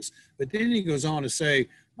Valhalla is, but then he goes on to say,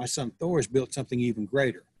 my son Thor has built something even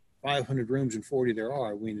greater. 500 rooms and 40 there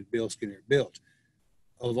are, when in Bilskirnir built.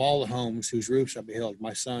 Of all the homes whose roofs I beheld,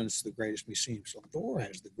 my son's the greatest me seemed. So Thor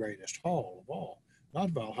has the greatest hall of all.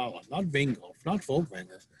 Not Valhalla, not Vingolf, not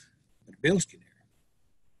Folkvanger, but Bilskirnir.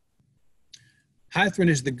 Hythrun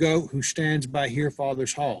is the goat who stands by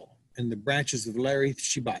Herefather's hall, and the branches of Lareth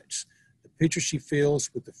she bites. The pitcher she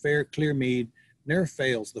fills with the fair clear mead, ne'er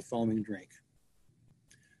fails the foaming drink.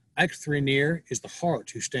 Eikthrunir is the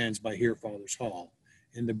hart who stands by Herefather's hall,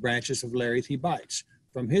 and the branches of Lareth he bites.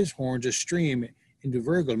 From his horns a stream into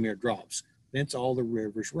Vergelmir drops, thence all the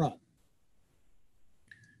rivers run.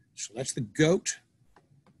 So that's the goat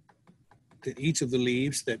that eats of the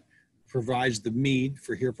leaves that provides the mead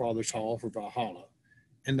for Herefather's hall for Valhalla,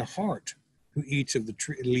 and the hart who eats of the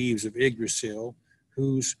leaves of Yggdrasil,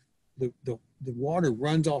 whose the water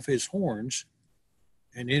runs off his horns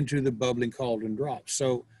and into the bubbling cauldron drops.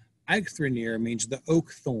 So Eikthrunir means the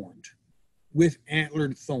oak thorned, with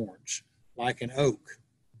antlered thorns, like an oak.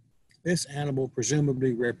 This animal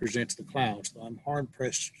presumably represents the clouds, though I'm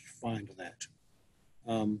hard-pressed to find that.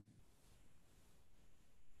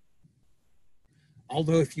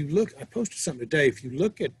 Although if you look, I posted something today, if you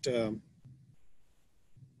look at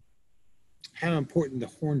how important the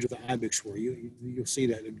horns of the ibex were, you'll see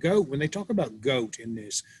that. A goat, when they talk about goat in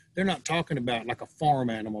this, they're not talking about like a farm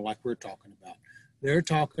animal like we're talking about. They're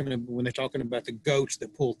talking, when they're talking about the goats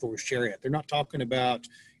that pull Thor's chariot, they're not talking about,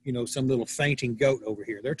 you know, some little fainting goat over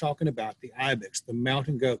here. They're talking about the ibex, the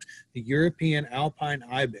mountain goat, the European alpine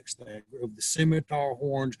ibex, of the scimitar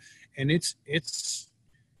horns, and it's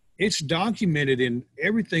documented in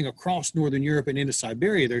everything across Northern Europe and into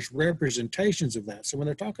Siberia. There's representations of that. So when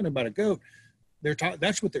they're talking about a goat,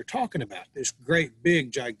 that's what they're talking about, this great,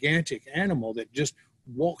 big, gigantic animal that just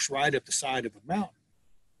walks right up the side of a mountain.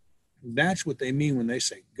 That's what they mean when they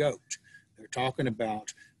say goat. They're talking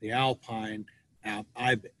about the alpine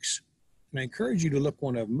ibex. And I encourage you to look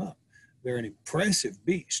one of them up. They're an impressive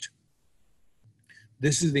beast.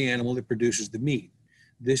 This is the animal that produces the meat.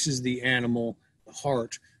 This is the animal, the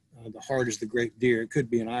hart. The hart is the great deer. It could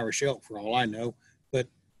be an Irish elk for all I know, but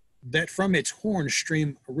that from its horns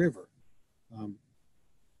stream a river.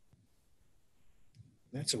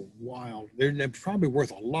 That's a wild, they're probably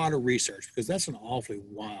worth a lot of research because that's an awfully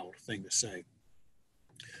wild thing to say.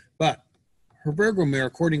 But Hvergelmir,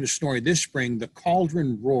 according to Snorri, this spring, the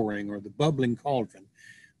cauldron roaring, or the bubbling cauldron,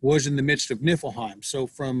 was in the midst of Niflheim. So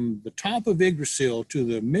from the top of Yggdrasil to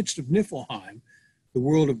the midst of Niflheim, the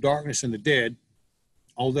world of darkness and the dead,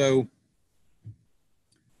 although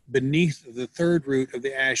beneath the third root of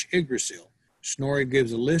the ash Yggdrasil, Snorri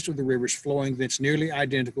gives a list of the rivers flowing that's nearly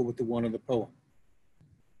identical with the one of the poem.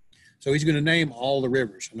 So he's going to name all the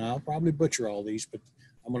rivers, and I'll probably butcher all these, but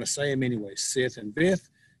I'm going to say them anyway. Sith and Vith,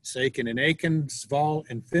 Saken and Aken, Sval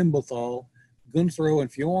and Fimbulthal, Gunthro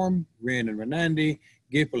and Fjorm, Rin and Renandi,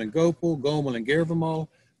 Gipel and Gopal, Gomel and Gervamal,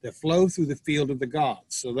 that flow through the field of the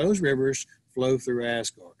gods. So those rivers flow through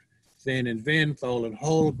Asgard. Thin and Vin, Thol and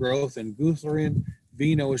Hol, Growth and Guthrin,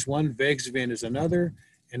 Vino is one, Vegsvin is another,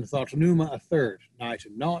 and Thotnuma a third, night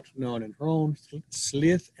and naught, non and hron,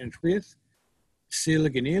 slith and thrith,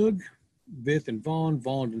 silg and ilg, vith and vond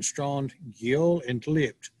and strond, giol and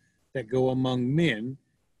lipt, that go among men,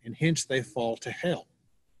 and hence they fall to hell.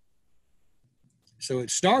 So it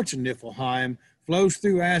starts in Niflheim, flows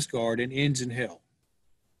through Asgard, and ends in hell.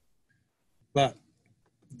 But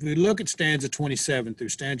if we look at stanza 27 through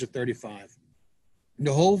stanza 35,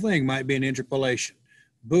 the whole thing might be an interpolation.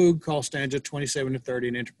 Boog calls stanza 27 to 30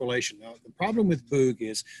 an interpolation. Now, the problem with Boog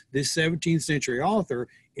is this 17th century author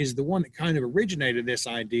is the one that kind of originated this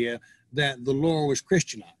idea that the lore was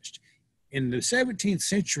Christianized. In the 17th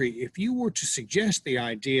century, if you were to suggest the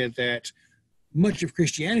idea that much of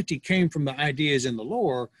Christianity came from the ideas in the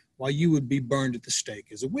lore, while you would be burned at the stake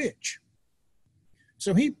as a witch.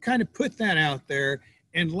 So he kind of put that out there,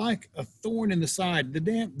 and like a thorn in the side, the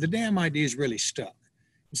damn idea is really stuck.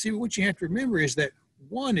 You see, what you have to remember is that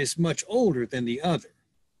one is much older than the other.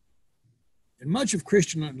 And much of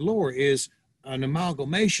Christian lore is an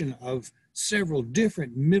amalgamation of several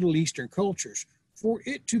different Middle Eastern cultures. For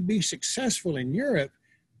it to be successful in Europe,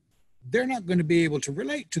 they're not going to be able to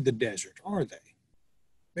relate to the desert, are they?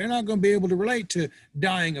 They're not going to be able to relate to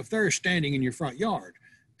dying of thirst standing in your front yard.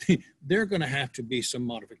 There are going to have to be some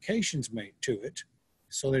modifications made to it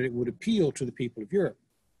so that it would appeal to the people of Europe.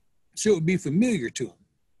 So it would be familiar to them.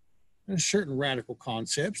 There's certain radical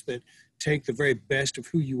concepts that take the very best of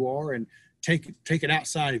who you are and take it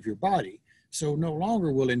outside of your body. So no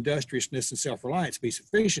longer will industriousness and self-reliance be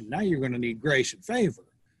sufficient. Now you're going to need grace and favor,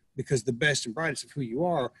 because the best and brightest of who you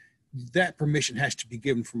are, that permission has to be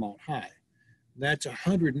given from on high. That's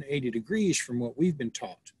 180 degrees from what we've been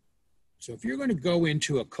taught. So if you're going to go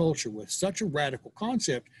into a culture with such a radical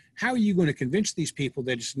concept, how are you going to convince these people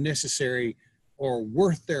that it's necessary or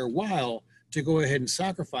worth their while to go ahead and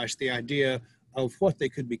sacrifice the idea of what they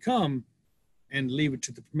could become and leave it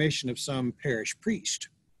to the permission of some parish priest?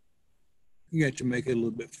 You have to make it a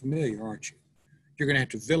little bit familiar, aren't you? You're going to have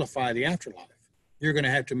to vilify the afterlife. You're going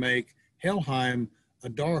to have to make Helheim a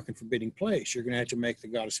dark and forbidding place. You're going to have to make the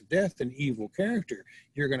goddess of death an evil character.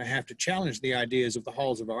 You're going to have to challenge the ideas of the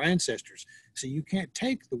halls of our ancestors. So you can't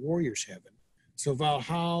take the warrior's heaven. So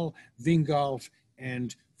Valhall, Vingolf,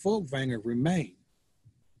 and Folkvanger remain.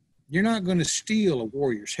 You're not going to steal a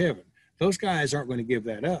warrior's heaven. Those guys aren't going to give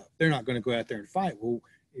that up. They're not going to go out there and fight.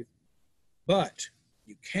 But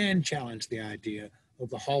you can challenge the idea of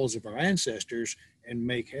the halls of our ancestors and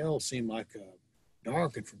make hell seem like a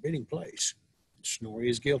dark and forbidding place. Snorri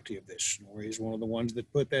is guilty of this. Snorri is one of the ones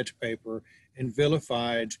that put that to paper and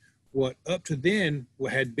vilified what up to then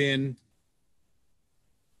had been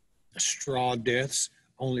a straw death's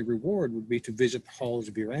only reward would be to visit the halls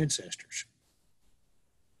of your ancestors.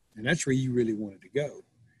 And that's where you really wanted to go.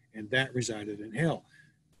 And that resided in hell.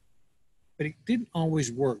 But it didn't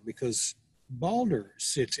always work, because Balder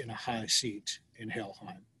sits in a high seat in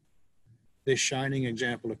Helheim. This shining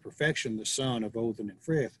example of perfection, the son of Odin and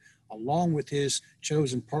Frith, along with his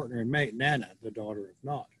chosen partner and mate, Nanna, the daughter of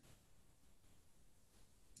Nod.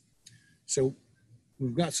 So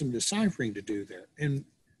we've got some deciphering to do there. And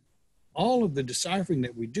all of the deciphering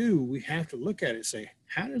that we do, we have to look at it and say,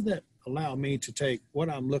 how does that allow me to take what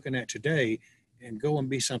I'm looking at today and go and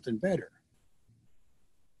be something better?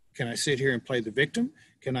 Can I sit here and play the victim?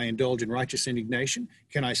 Can I indulge in righteous indignation?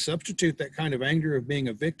 Can I substitute that kind of anger of being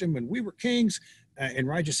a victim when we were kings and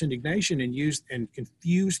righteous indignation and use and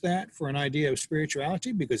confuse that for an idea of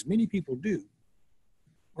spirituality? Because many people do.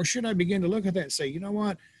 Or should I begin to look at that and say, you know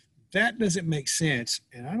what, that doesn't make sense,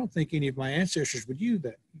 and I don't think any of my ancestors would use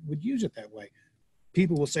it that way.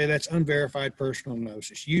 People will say that's unverified personal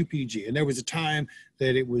gnosis, UPG. And there was a time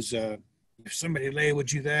that it was, if somebody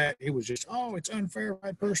labeled you that, it was just, oh, it's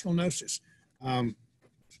unverified personal gnosis.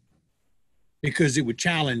 Because it would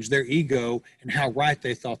challenge their ego and how right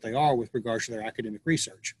they thought they are with regards to their academic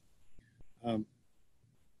research. But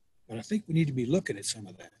I think we need to be looking at some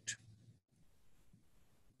of that.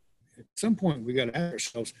 At some point, we got to ask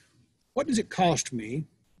ourselves, what does it cost me?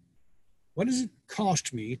 What does it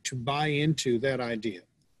cost me to buy into that idea?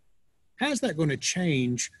 How's that going to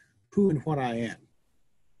change who and what I am?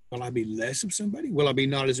 Will I be less of somebody? Will I be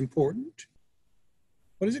not as important?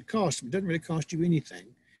 What does it cost? It doesn't really cost you anything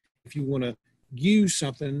if you want to use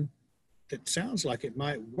something that sounds like it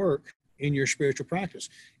might work in your spiritual practice.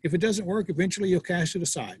 If it doesn't work, eventually you'll cast it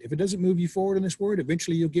aside. If it doesn't move you forward in this word,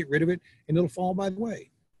 eventually you'll get rid of it and it'll fall by the way.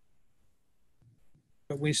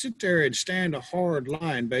 But when you sit there and stand a hard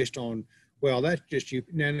line based on, well, that's just you.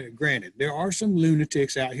 Now, granted, there are some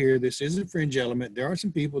lunatics out here. This is a fringe element. There are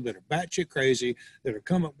some people that are batshit crazy that are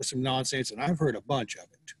come up with some nonsense, and I've heard a bunch of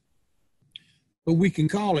it. But we can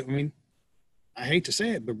call it, I mean, I hate to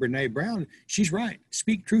say it, but Brene Brown, she's right.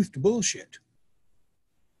 Speak truth to bullshit.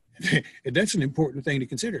 That's an important thing to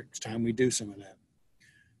consider. It's time we do some of that.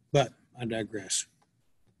 But I digress.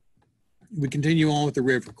 We continue on with the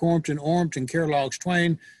river. Cormpton, Ormpton, Kerlogs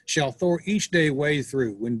twain shall Thor each day wade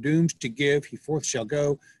through. When doomed to give, he forth shall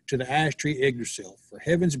go to the ash tree Yggdrasil. For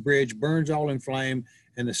heaven's bridge burns all in flame,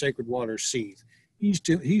 and the sacred waters seethe. He's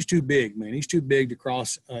too big, man. He's too big to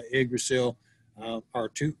cross Yggdrasil or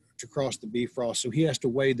to cross the Bifrost. So he has to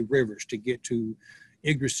wade the rivers to get to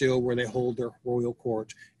Yggdrasil, where they hold their royal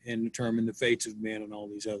court and determine the fates of men and all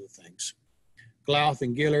these other things. Glauth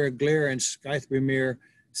and Giller, Glir and Skythbrimir,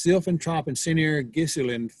 Silfentrop and Sinir,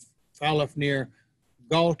 Gisel and Falafnir,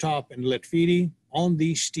 Galtop and Letfidi. On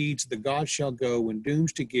these steeds the gods shall go when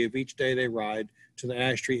dooms to give. Each day they ride to the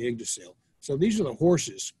ash tree Yggdrasil. So these are the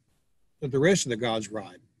horses that the rest of the gods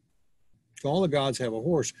ride. So all the gods have a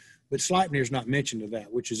horse, but Sleipnir is not mentioned to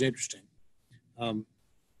that, which is interesting.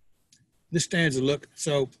 This stanza, look,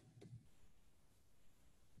 so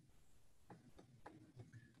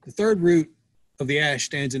the third root of the ash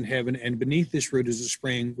stands in heaven, and beneath this root is a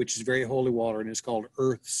spring, which is very holy water, and is called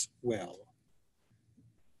Earth's Well.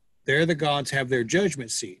 There the gods have their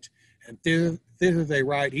judgment seat, and thither they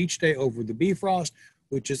ride each day over the Bifrost,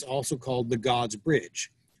 which is also called the God's Bridge.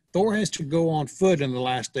 Thor has to go on foot in the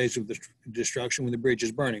last days of the destruction when the bridge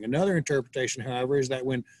is burning. Another interpretation, however, is that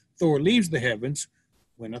when Thor leaves the heavens,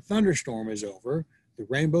 when a thunderstorm is over, the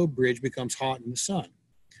rainbow bridge becomes hot in the sun.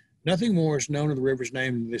 Nothing more is known of the river's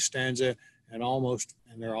name in this stanza, and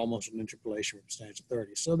they're almost an interpolation from stanza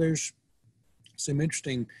 30. So there's some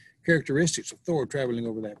interesting characteristics of Thor traveling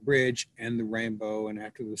over that bridge and the rainbow and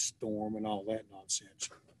after the storm and all that nonsense.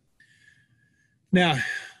 Now,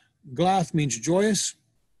 Glath means joyous,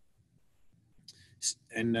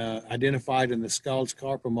 and identified in the Skald's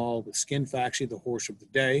Karpamal with Skinfaxi, the horse of the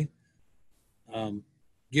day.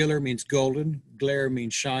 Giller means golden, Glare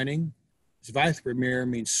means shining, Sveithbrimir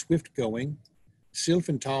means swift going,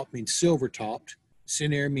 Silfentop means silver topped,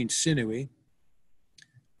 Sinir means sinewy.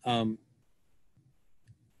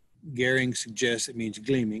 Gering suggests it means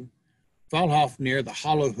gleaming. Falhofnir, the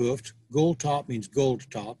hollow hoofed, Goldtop means gold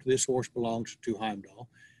topped. This horse belongs to Heimdall.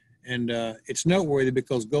 And it's noteworthy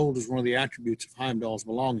because gold is one of the attributes of Heimdall's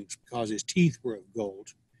belongings because his teeth were of gold.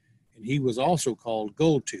 And he was also called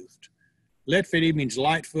gold-toothed. Letfidi means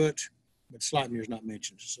lightfoot, but Sleipnir is not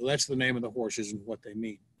mentioned. So that's the name of the horses and what they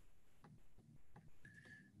mean.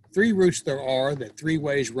 Three routes there are that three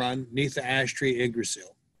ways run neath the ash tree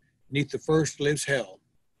Yggdrasil. Neath the first lives hell.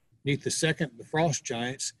 Neath the second, the frost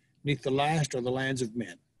giants. Neath the last are the lands of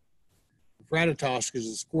men. Ratatosk is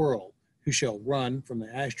a squirrel who shall run from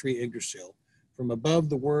the ash tree Yggdrasil. From above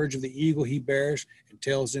the words of the eagle he bears and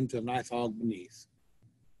tells them to the Nithog beneath.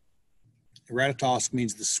 Ratatosk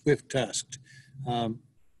means the swift-tusked.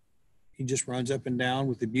 He just runs up and down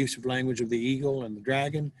with the abusive language of the eagle and the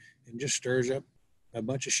dragon and just stirs up a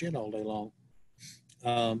bunch of shit all day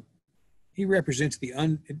long. He represents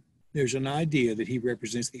there's an idea that he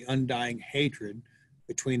represents the undying hatred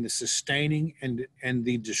between the sustaining and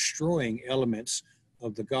the destroying elements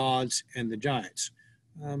of the gods and the giants.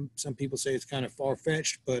 Some people say it's kind of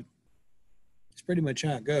far-fetched, but it's pretty much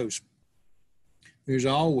how it goes. There's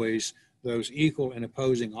always those equal and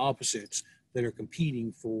opposing opposites that are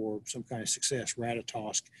competing for some kind of success.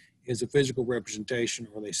 Ratatosk is a physical representation,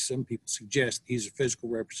 or some people suggest he's a physical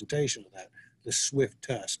representation of that, the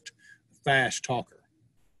swift-tusked, the fast talker.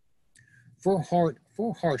 Four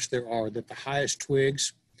hearts there are that the highest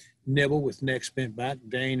twigs nibble with necks bent back,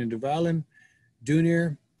 Dane and Dvalin,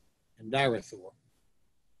 Dunir, and Dirathor.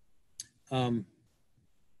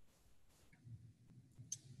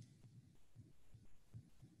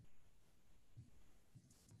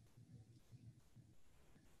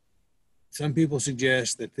 Some people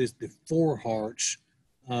suggest that the four hearts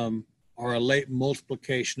are a late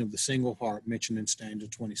multiplication of the single heart mentioned in stanza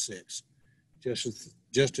 26.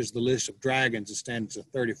 Just as the list of dragons in stanza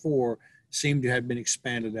 34 seem to have been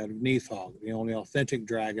expanded out of Nithog, the only authentic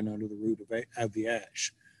dragon under the root of the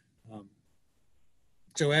ash.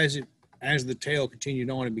 So as the tale continued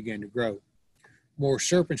on, it began to grow. More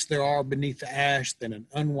serpents there are beneath the ash than an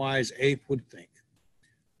unwise ape would think.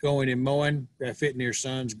 Going in Moen, Grafitnir's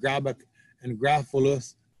sons, Grabak and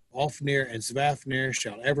Grafvoluth, Ofnir and Svafnir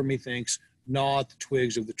shall ever methinks gnaw at the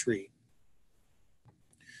twigs of the tree.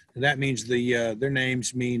 And that means their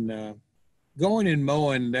names mean, going in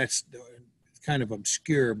Moen, that's kind of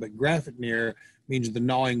obscure, but Grafitnir means the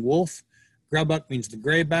gnawing wolf, Grabak means the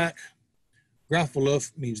grayback,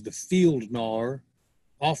 Grafvoluth means the field gnawer,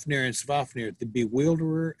 Ofnir and Svafnir, the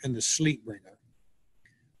bewilderer and the sleep bringer.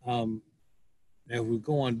 Now, if we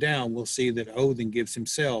go on down, we'll see that Odin gives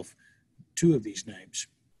himself two of these names.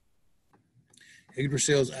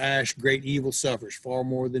 Yggdrasil's ash, great evil suffers, far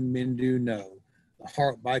more than men do know. The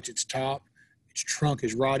heart bites its top, its trunk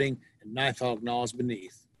is rotting, and Nighthawk gnaws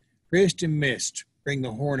beneath. Grist and mist, bring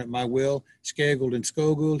the horn at my will, Skeguld and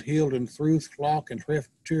Skoguld, Hild and Thruth, Hlock and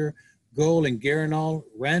Hreftur, Gol and Garanal,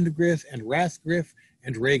 Randgrith and Rathgrif,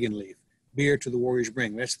 and Regenleaf. Beer to the warriors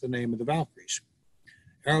bring. That's the name of the Valkyries.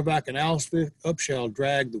 Arabak and Alsvith, up shall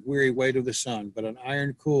drag the weary weight of the sun, but an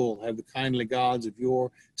iron cool have the kindly gods of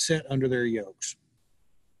yore set under their yokes.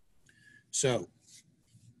 So,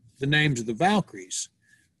 the names of the Valkyries,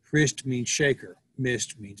 Hrist means shaker,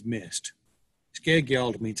 mist means mist.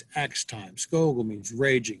 Skegyald means axe time, Skogul means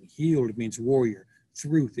raging, Hild means warrior,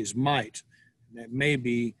 Thruth is might, and that may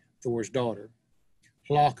be Thor's daughter.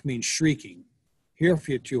 Hlock means shrieking,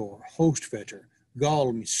 Hreftur, hostfetter,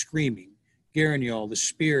 Gall means screaming, Garanjal, the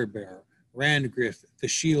spear bearer, Randgrith, the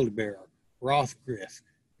shield bearer, Rothgrith,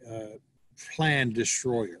 plan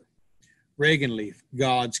destroyer, Regenleaf,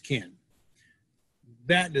 God's kin.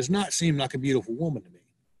 That does not seem like a beautiful woman to me.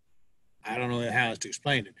 I don't know how else to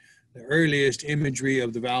explain it. The earliest imagery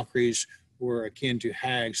of the Valkyries were akin to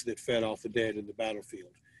hags that fed off the dead in the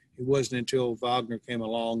battlefield. It wasn't until Wagner came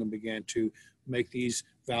along and began to make these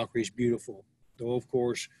Valkyries beautiful. Though, of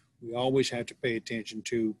course, we always have to pay attention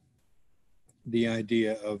to the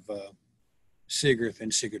idea of Sigurd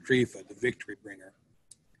and Sigurdrifa, the victory bringer.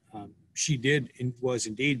 She was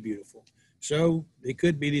indeed beautiful. So they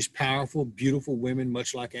could be these powerful, beautiful women,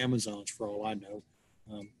 much like Amazons for all I know,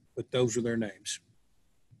 but those are their names.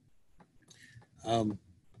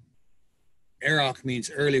 Erok means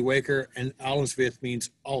early waker, and Alsvith means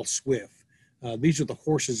all swift. These are the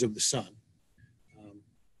horses of the sun.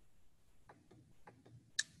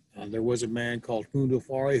 There was a man called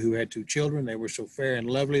Hundofari who had two children. They were so fair and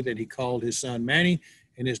lovely that he called his son Mani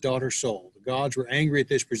and his daughter Sol. The gods were angry at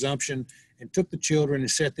this presumption and took the children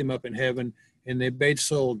and set them up in heaven, and they bade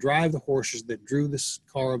Sol drive the horses that drew the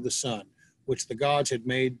car of the sun, which the gods had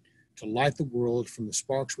made to light the world from the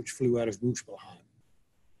sparks which flew out of Muspelheim.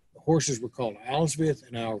 The horses were called Alsvith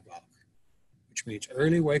and Auerbach, which means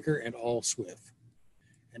early waker and all swift.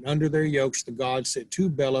 And under their yokes the gods set two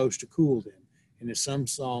bellows to cool them, and in some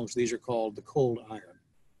songs these are called the cold iron.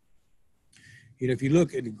 You know, if you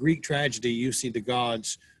look at the Greek tragedy, you see the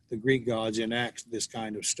Greek gods enact this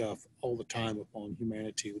kind of stuff all the time upon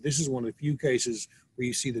humanity. This is one of the few cases where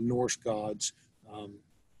you see the Norse gods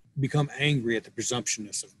become angry at the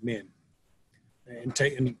presumptuousness of men and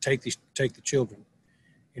take the children.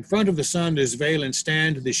 In front of the sun does Valen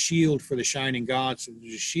stand, the shield for the shining gods,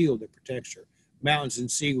 the shield that protects her. Mountains and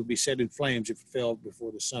sea would be set in flames if it fell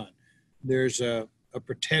before the sun. There's a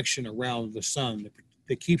protection around the sun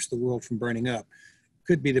that keeps the world from burning up.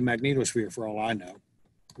 Could be the magnetosphere for all I know.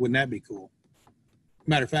 Wouldn't that be cool?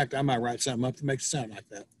 Matter of fact, I might write something up that makes it sound like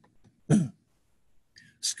that.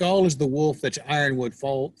 Skull is the wolf that to ironwood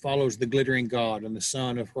follows the glittering god, and the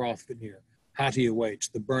son of Hrothgar. Hati awaits,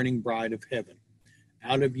 the burning bride of heaven.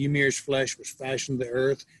 Out of Ymir's flesh was fashioned the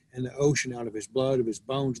earth, and the ocean out of his blood, of his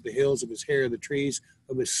bones, the hills, of his hair, the trees,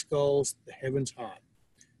 of his skulls, the heavens hot.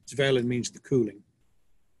 Svelin means the cooling.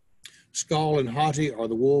 Skull and Hati are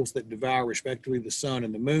the wolves that devour respectively the sun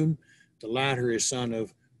and the moon. The latter is son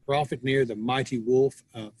of Hrothgar, the mighty wolf,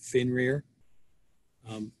 Fenrir.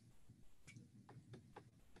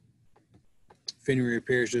 Fenrir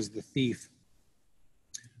appears as the thief.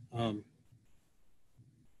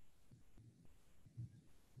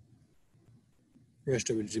 Rest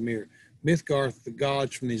of it is Ymir. Mythgarth, the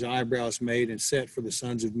gods from these eyebrows made and set for the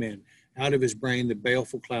sons of men. Out of his brain the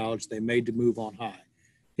baleful clouds they made to move on high.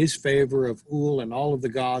 His favor of Ul and all of the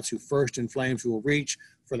gods who first in flames will reach,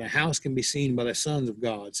 for the house can be seen by the sons of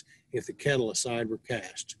gods if the kettle aside were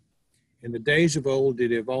cast. In the days of old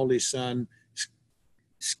did Ivaldi's son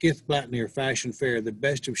Skithblatnir fashion fair, the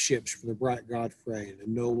best of ships for the bright god Frey, the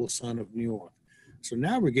noble son of Njord. So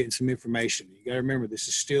now we're getting some information. You got to remember, this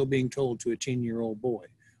is still being told to a 10-year-old boy.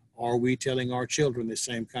 Are we telling our children the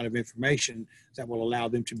same kind of information that will allow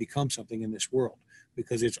them to become something in this world?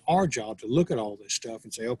 Because it's our job to look at all this stuff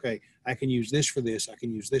and say, okay, I can use this for this. I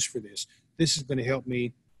can use this for this. This is going to help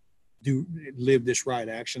me live this right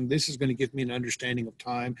action. This is going to give me an understanding of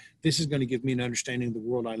time. This is going to give me an understanding of the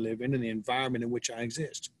world I live in and the environment in which I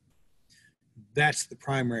exist. That's the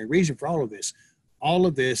primary reason for all of this. All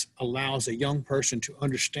of this allows a young person to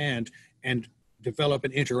understand and develop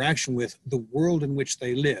an interaction with the world in which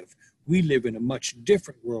they live. We live in a much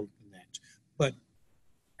different world than that. But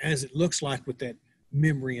as it looks like with that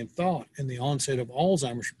memory and thought and the onset of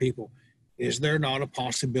Alzheimer's for people, Is there not a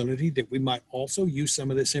possibility that we might also use some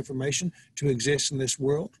of this information to exist in this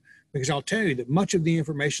world? Because I'll tell you that much of the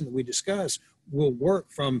information that we discuss will work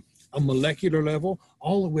from a molecular level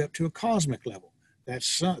all the way up to a cosmic level. That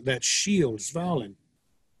shield, Svalin,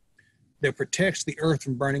 that protects the earth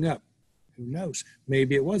from burning up. Who knows?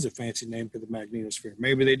 Maybe it was a fancy name for the magnetosphere.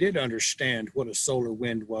 Maybe they did understand what a solar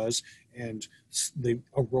wind was and the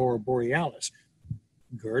aurora borealis.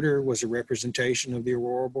 Girder was a representation of the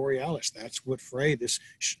aurora borealis. That's what Frey, this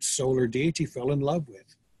solar deity, fell in love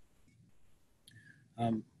with.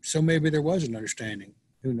 So maybe there was an understanding.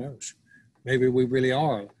 Who knows? Maybe we really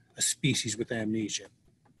are a species with amnesia.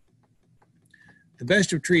 The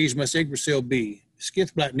best of trees must Yggdrasil be.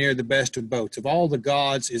 Skithblatnir the best of boats. Of all the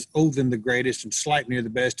gods is Odin the greatest, and Sleipnir the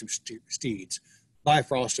best of steeds.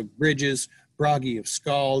 Bifrost of bridges, Bragi of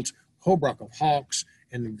scalds, Hobrock of hawks,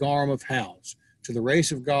 and the Garm of hounds. To the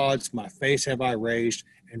race of gods my face have I raised,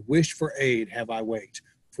 and wished for aid have I waked.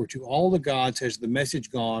 For to all the gods has the message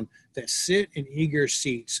gone, that sit in eager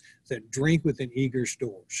seats, that drink within Ygir's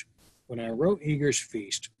doors. When I wrote Ygir's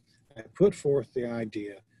feast, I put forth the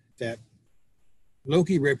idea that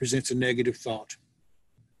Loki represents a negative thought.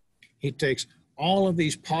 He takes all of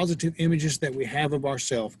these positive images that we have of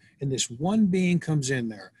ourselves, and this one being comes in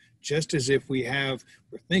there, just as if we're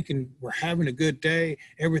thinking we're having a good day,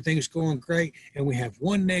 everything's going great, and we have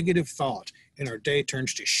one negative thought, and our day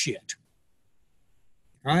turns to shit.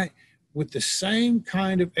 All right? With the same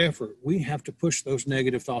kind of effort, we have to push those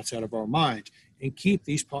negative thoughts out of our minds and keep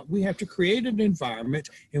these. We have to create an environment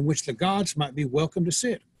in which the gods might be welcome to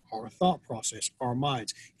sit. Our thought process, our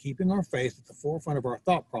minds, keeping our faith at the forefront of our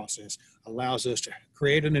thought process allows us to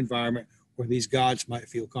create an environment where these gods might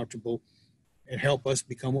feel comfortable and help us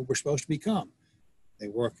become what we're supposed to become. They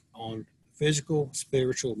work on physical,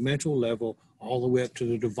 spiritual, mental level, all the way up to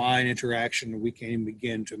the divine interaction. We can't even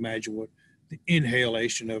begin to imagine what the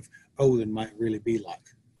inhalation of Odin might really be like.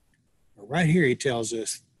 But right here, he tells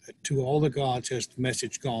us that to all the gods has the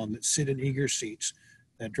message gone, that sit in eager seats,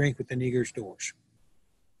 that drink within Ygir's doors.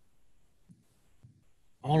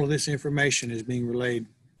 All of this information is being relayed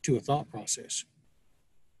to a thought process.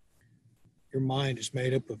 Your mind is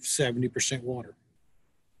made up of 70% water.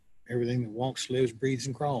 Everything that walks, lives, breathes,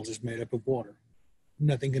 and crawls is made up of water.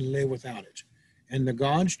 Nothing can live without it. And the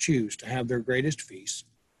gods choose to have their greatest feasts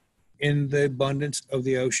in the abundance of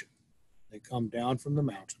the ocean. They come down from the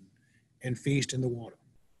mountain and feast in the water.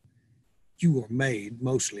 You are made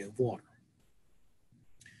mostly of water.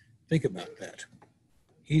 Think about that.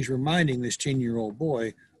 He's reminding this 10-year-old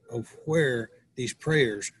boy of where these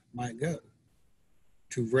prayers might go.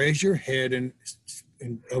 To raise your head and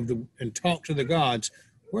talk to the gods,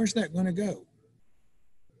 where's that going to go?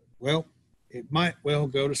 Well, it might well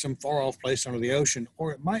go to some far-off place under the ocean,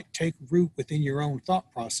 or it might take root within your own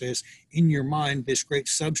thought process, in your mind, this great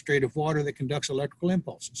substrate of water that conducts electrical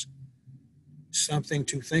impulses. Something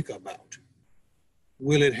to think about.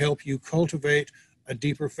 Will it help you cultivate a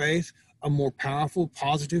deeper faith, a more powerful,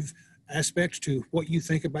 positive aspect to what you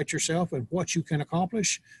think about yourself and what you can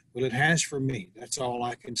accomplish? Well, it has for me. That's all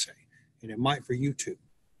I can say. And it might for you too.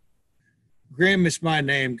 Grim is my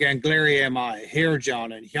name, Gangleri am I,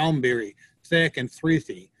 Hairjon and Hjalmbiri, Thek and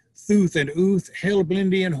Thrithi, Thuth and Uth,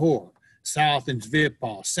 Helblindi and Hor, South and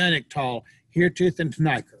Svipal, Saniktal, Hirtith and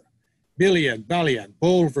Tniker, Biliag, Baliag,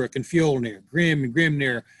 Bolverk and Fjolnir, Grim and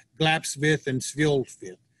Grimnir, Glapsvith and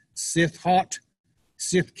Svjolfith, Sithhot,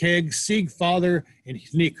 Sithkeg, Sigfather, and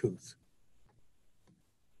Hnikuth.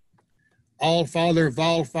 Allfather,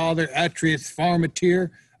 Valfather, Atrith, Farmatir,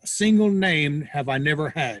 a single name have I never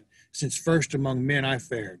had, since first among men I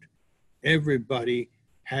fared. Everybody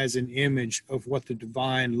has an image of what the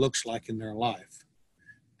divine looks like in their life.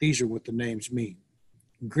 These are what the names mean.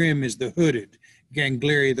 Grim is the hooded,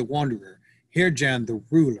 Gangleri the wanderer, Hairjan the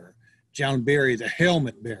ruler, Jalmberi the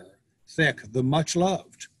helmet bearer, Thek the much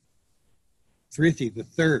loved, Thrithi the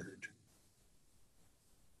third.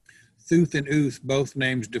 Thuth and Uth, both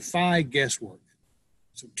names defy guesswork.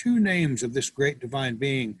 So two names of this great divine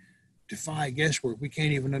being defy guesswork. We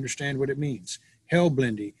can't even understand what it means.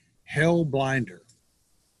 Helblindi, hell blinder,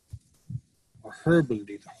 or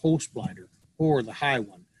Herblindi, the host blinder, or the high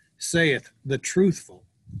one. Saith, the truthful.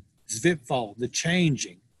 Zvipfal, the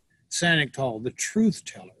changing. Saniktal, the truth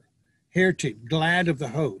teller. Hertig, glad of the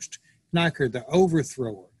host. Kniker, the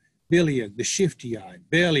overthrower. Biliag, the shifty-eyed.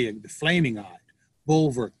 Beliag, the flaming-eyed.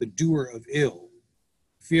 Bolverk, the doer of ill.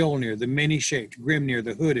 Fjolnir, the many-shaped. Grimnir,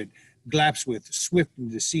 the hooded. Glapswith, swift in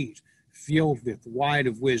deceit. Fjolvith, wide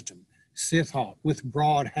of wisdom. Sithhot, with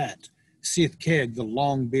broad hat. Sithkeg, the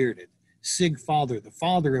long-bearded. Sigfather, the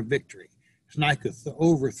father of victory. Snikuth, the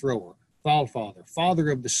overthrower. Valfather,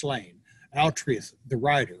 father of the slain. Altrith, the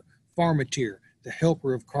rider, Farmatir, the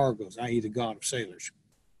helper of cargoes, i.e. the god of sailors.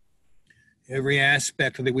 Every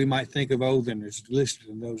aspect that we might think of Odin is listed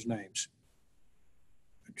in those names.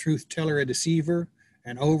 A truth teller, a deceiver,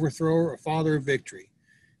 an overthrower, a father of victory.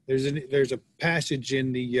 There's a passage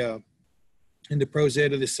in the Prose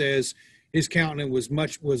Edda that says his countenance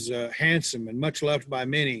was handsome and much loved by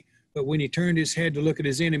many, but when he turned his head to look at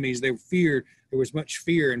his enemies, there was much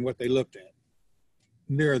fear in what they looked at.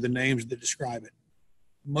 And there are the names that describe it.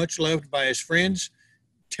 Much loved by his friends,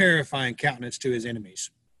 terrifying countenance to his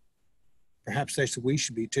enemies. Perhaps that's what we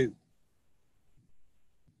should be too.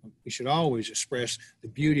 We should always express the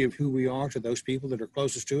beauty of who we are to those people that are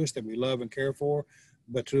closest to us, that we love and care for.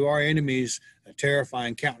 But to our enemies, a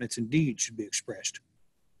terrifying countenance indeed should be expressed.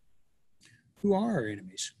 Who are our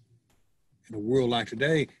enemies? In a world like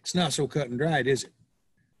today, it's not so cut and dried, is it?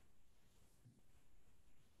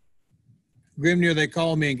 Grimnir they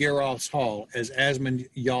call me in Geralf's hall, as Asmund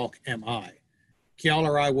Yalk am I.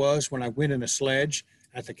 Kjalar I was when I went in a sledge,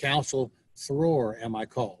 at the council Thror am I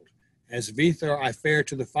called. As Vithar I fare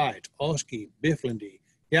to the fight, Oski, Biflindi,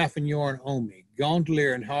 Jafnjorn Omi,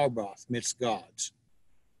 Gondlir and Harbath midst gods.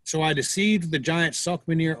 So I deceived the giant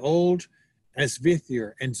Sokmanir old, as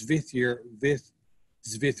Vithir and Svithir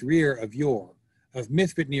Svithrir of yore. Of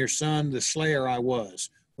Mithvitnir's son, the slayer I was,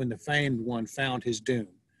 when the famed one found his doom.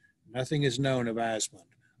 Nothing is known of Asmund,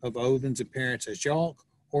 of Odin's appearance as Yalk,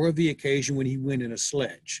 or of the occasion when he went in a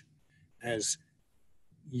sledge. As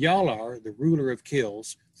Yalar, the ruler of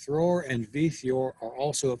kills, Thror and Vithior are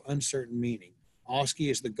also of uncertain meaning. Oski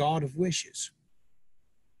is the god of wishes.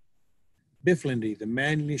 Biflindi, the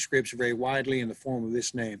manuscripts vary widely in the form of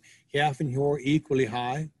this name. Hjafnjor, equally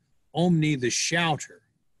high. Omni, the shouter.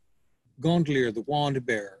 Gondlir, the wand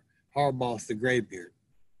bearer. Harbath, the graybeard.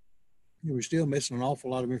 You were still missing an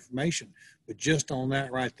awful lot of information, but just on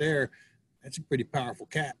that right there, that's a pretty powerful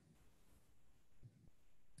cat.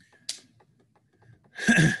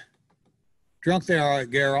 Drunk thou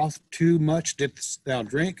art, Geralf, too much didst thou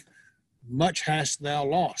drink, much hast thou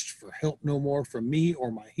lost, for help no more from me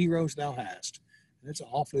or my heroes thou hast. And it's an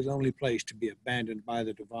awfully lonely place to be abandoned by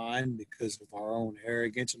the divine because of our own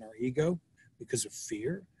arrogance and our ego, because of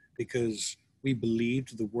fear, because we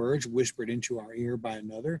believed the words whispered into our ear by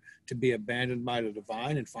another, to be abandoned by the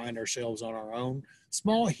divine and find ourselves on our own.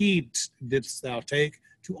 Small heed didst thou take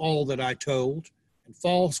to all that I told, and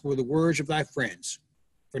false were the words of thy friends.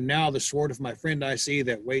 For now the sword of my friend I see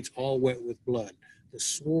that waits all wet with blood. The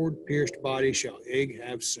sword-pierced body shall egg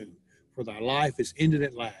have soon, for thy life is ended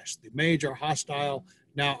at last. The maids are hostile,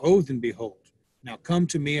 now Odin behold. Now come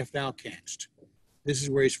to me if thou canst. This is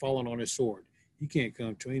where he's fallen on his sword. You can't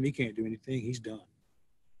come to him, he can't do anything, he's done.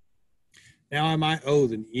 Now am I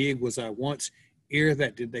Odin, Ig was I once, ere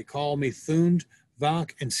that did they call me Thund,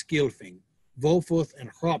 Valk, and Skilfing, Volfuth, and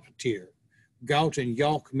Hroptir. Gaut and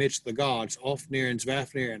Yalk midst the gods, Ofnir and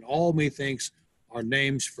Svafnir, and all methinks are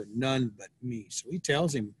names for none but me. So he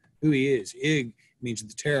tells him who he is. Ig means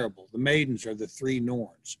the terrible. The maidens are the three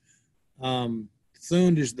Norns.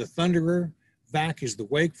 Thund is the thunderer. Vak is the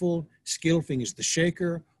wakeful. Skilfing is the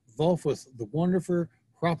shaker. Volfuth the wonderful.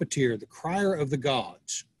 Hroptir, the crier of the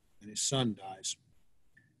gods. And his son dies.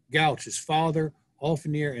 Gaut, his father.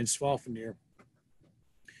 Ofnir and Svafnir.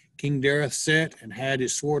 King Dareth sat and had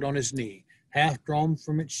his sword on his knee, half drawn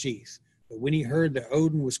from its sheath. But when he heard that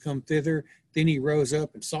Odin was come thither, then he rose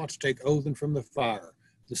up and sought to take Odin from the fire.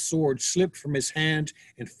 The sword slipped from his hand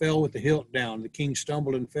and fell with the hilt down. The king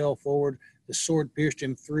stumbled and fell forward. The sword pierced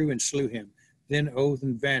him through and slew him. Then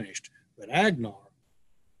Odin vanished. But Agnar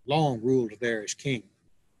long ruled there as king.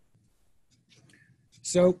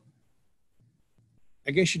 So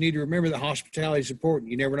I guess you need to remember that hospitality is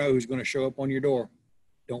important. You never know who's going to show up on your door.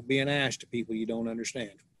 Don't be an ass to people you don't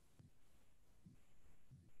understand.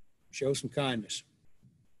 Show some kindness.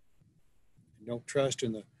 And don't trust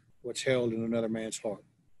in what's held in another man's heart.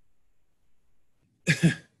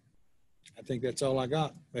 I think that's all I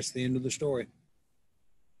got. That's the end of the story.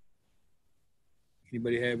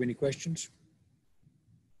 Anybody have any questions?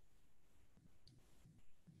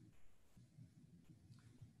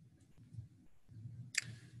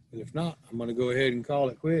 Well, if not, I'm going to go ahead and call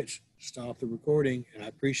it quits. Stop the recording, and I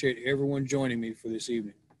appreciate everyone joining me for this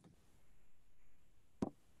evening.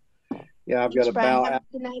 Yeah, I've got to bow out.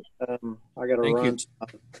 I got to run to my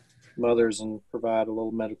mother's and provide a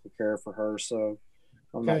little medical care for her, so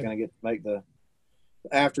I'm not going to get to make the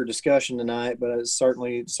after discussion tonight, but it's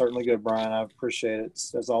certainly good, Brian. I appreciate it,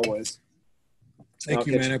 as always. Thank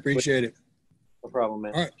you, man. I appreciate it. No problem,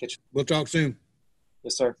 man. All right. We'll talk soon.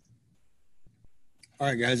 Yes, sir. All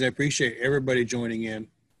right, guys. I appreciate everybody joining in.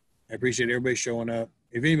 I appreciate everybody showing up.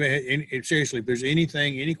 if anybody, seriously, if there's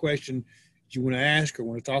anything, any question you want to ask or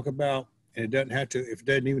want to talk about, and it doesn't have to, if it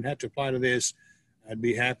doesn't even have to apply to this, I'd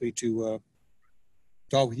be happy to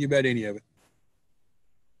talk with you about any of it.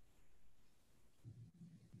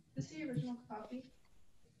 This is the original copy.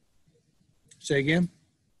 Say again?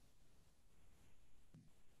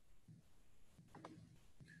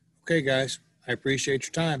 Okay, guys, I appreciate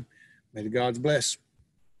your time. May the gods bless.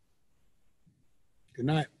 Good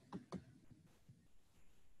night.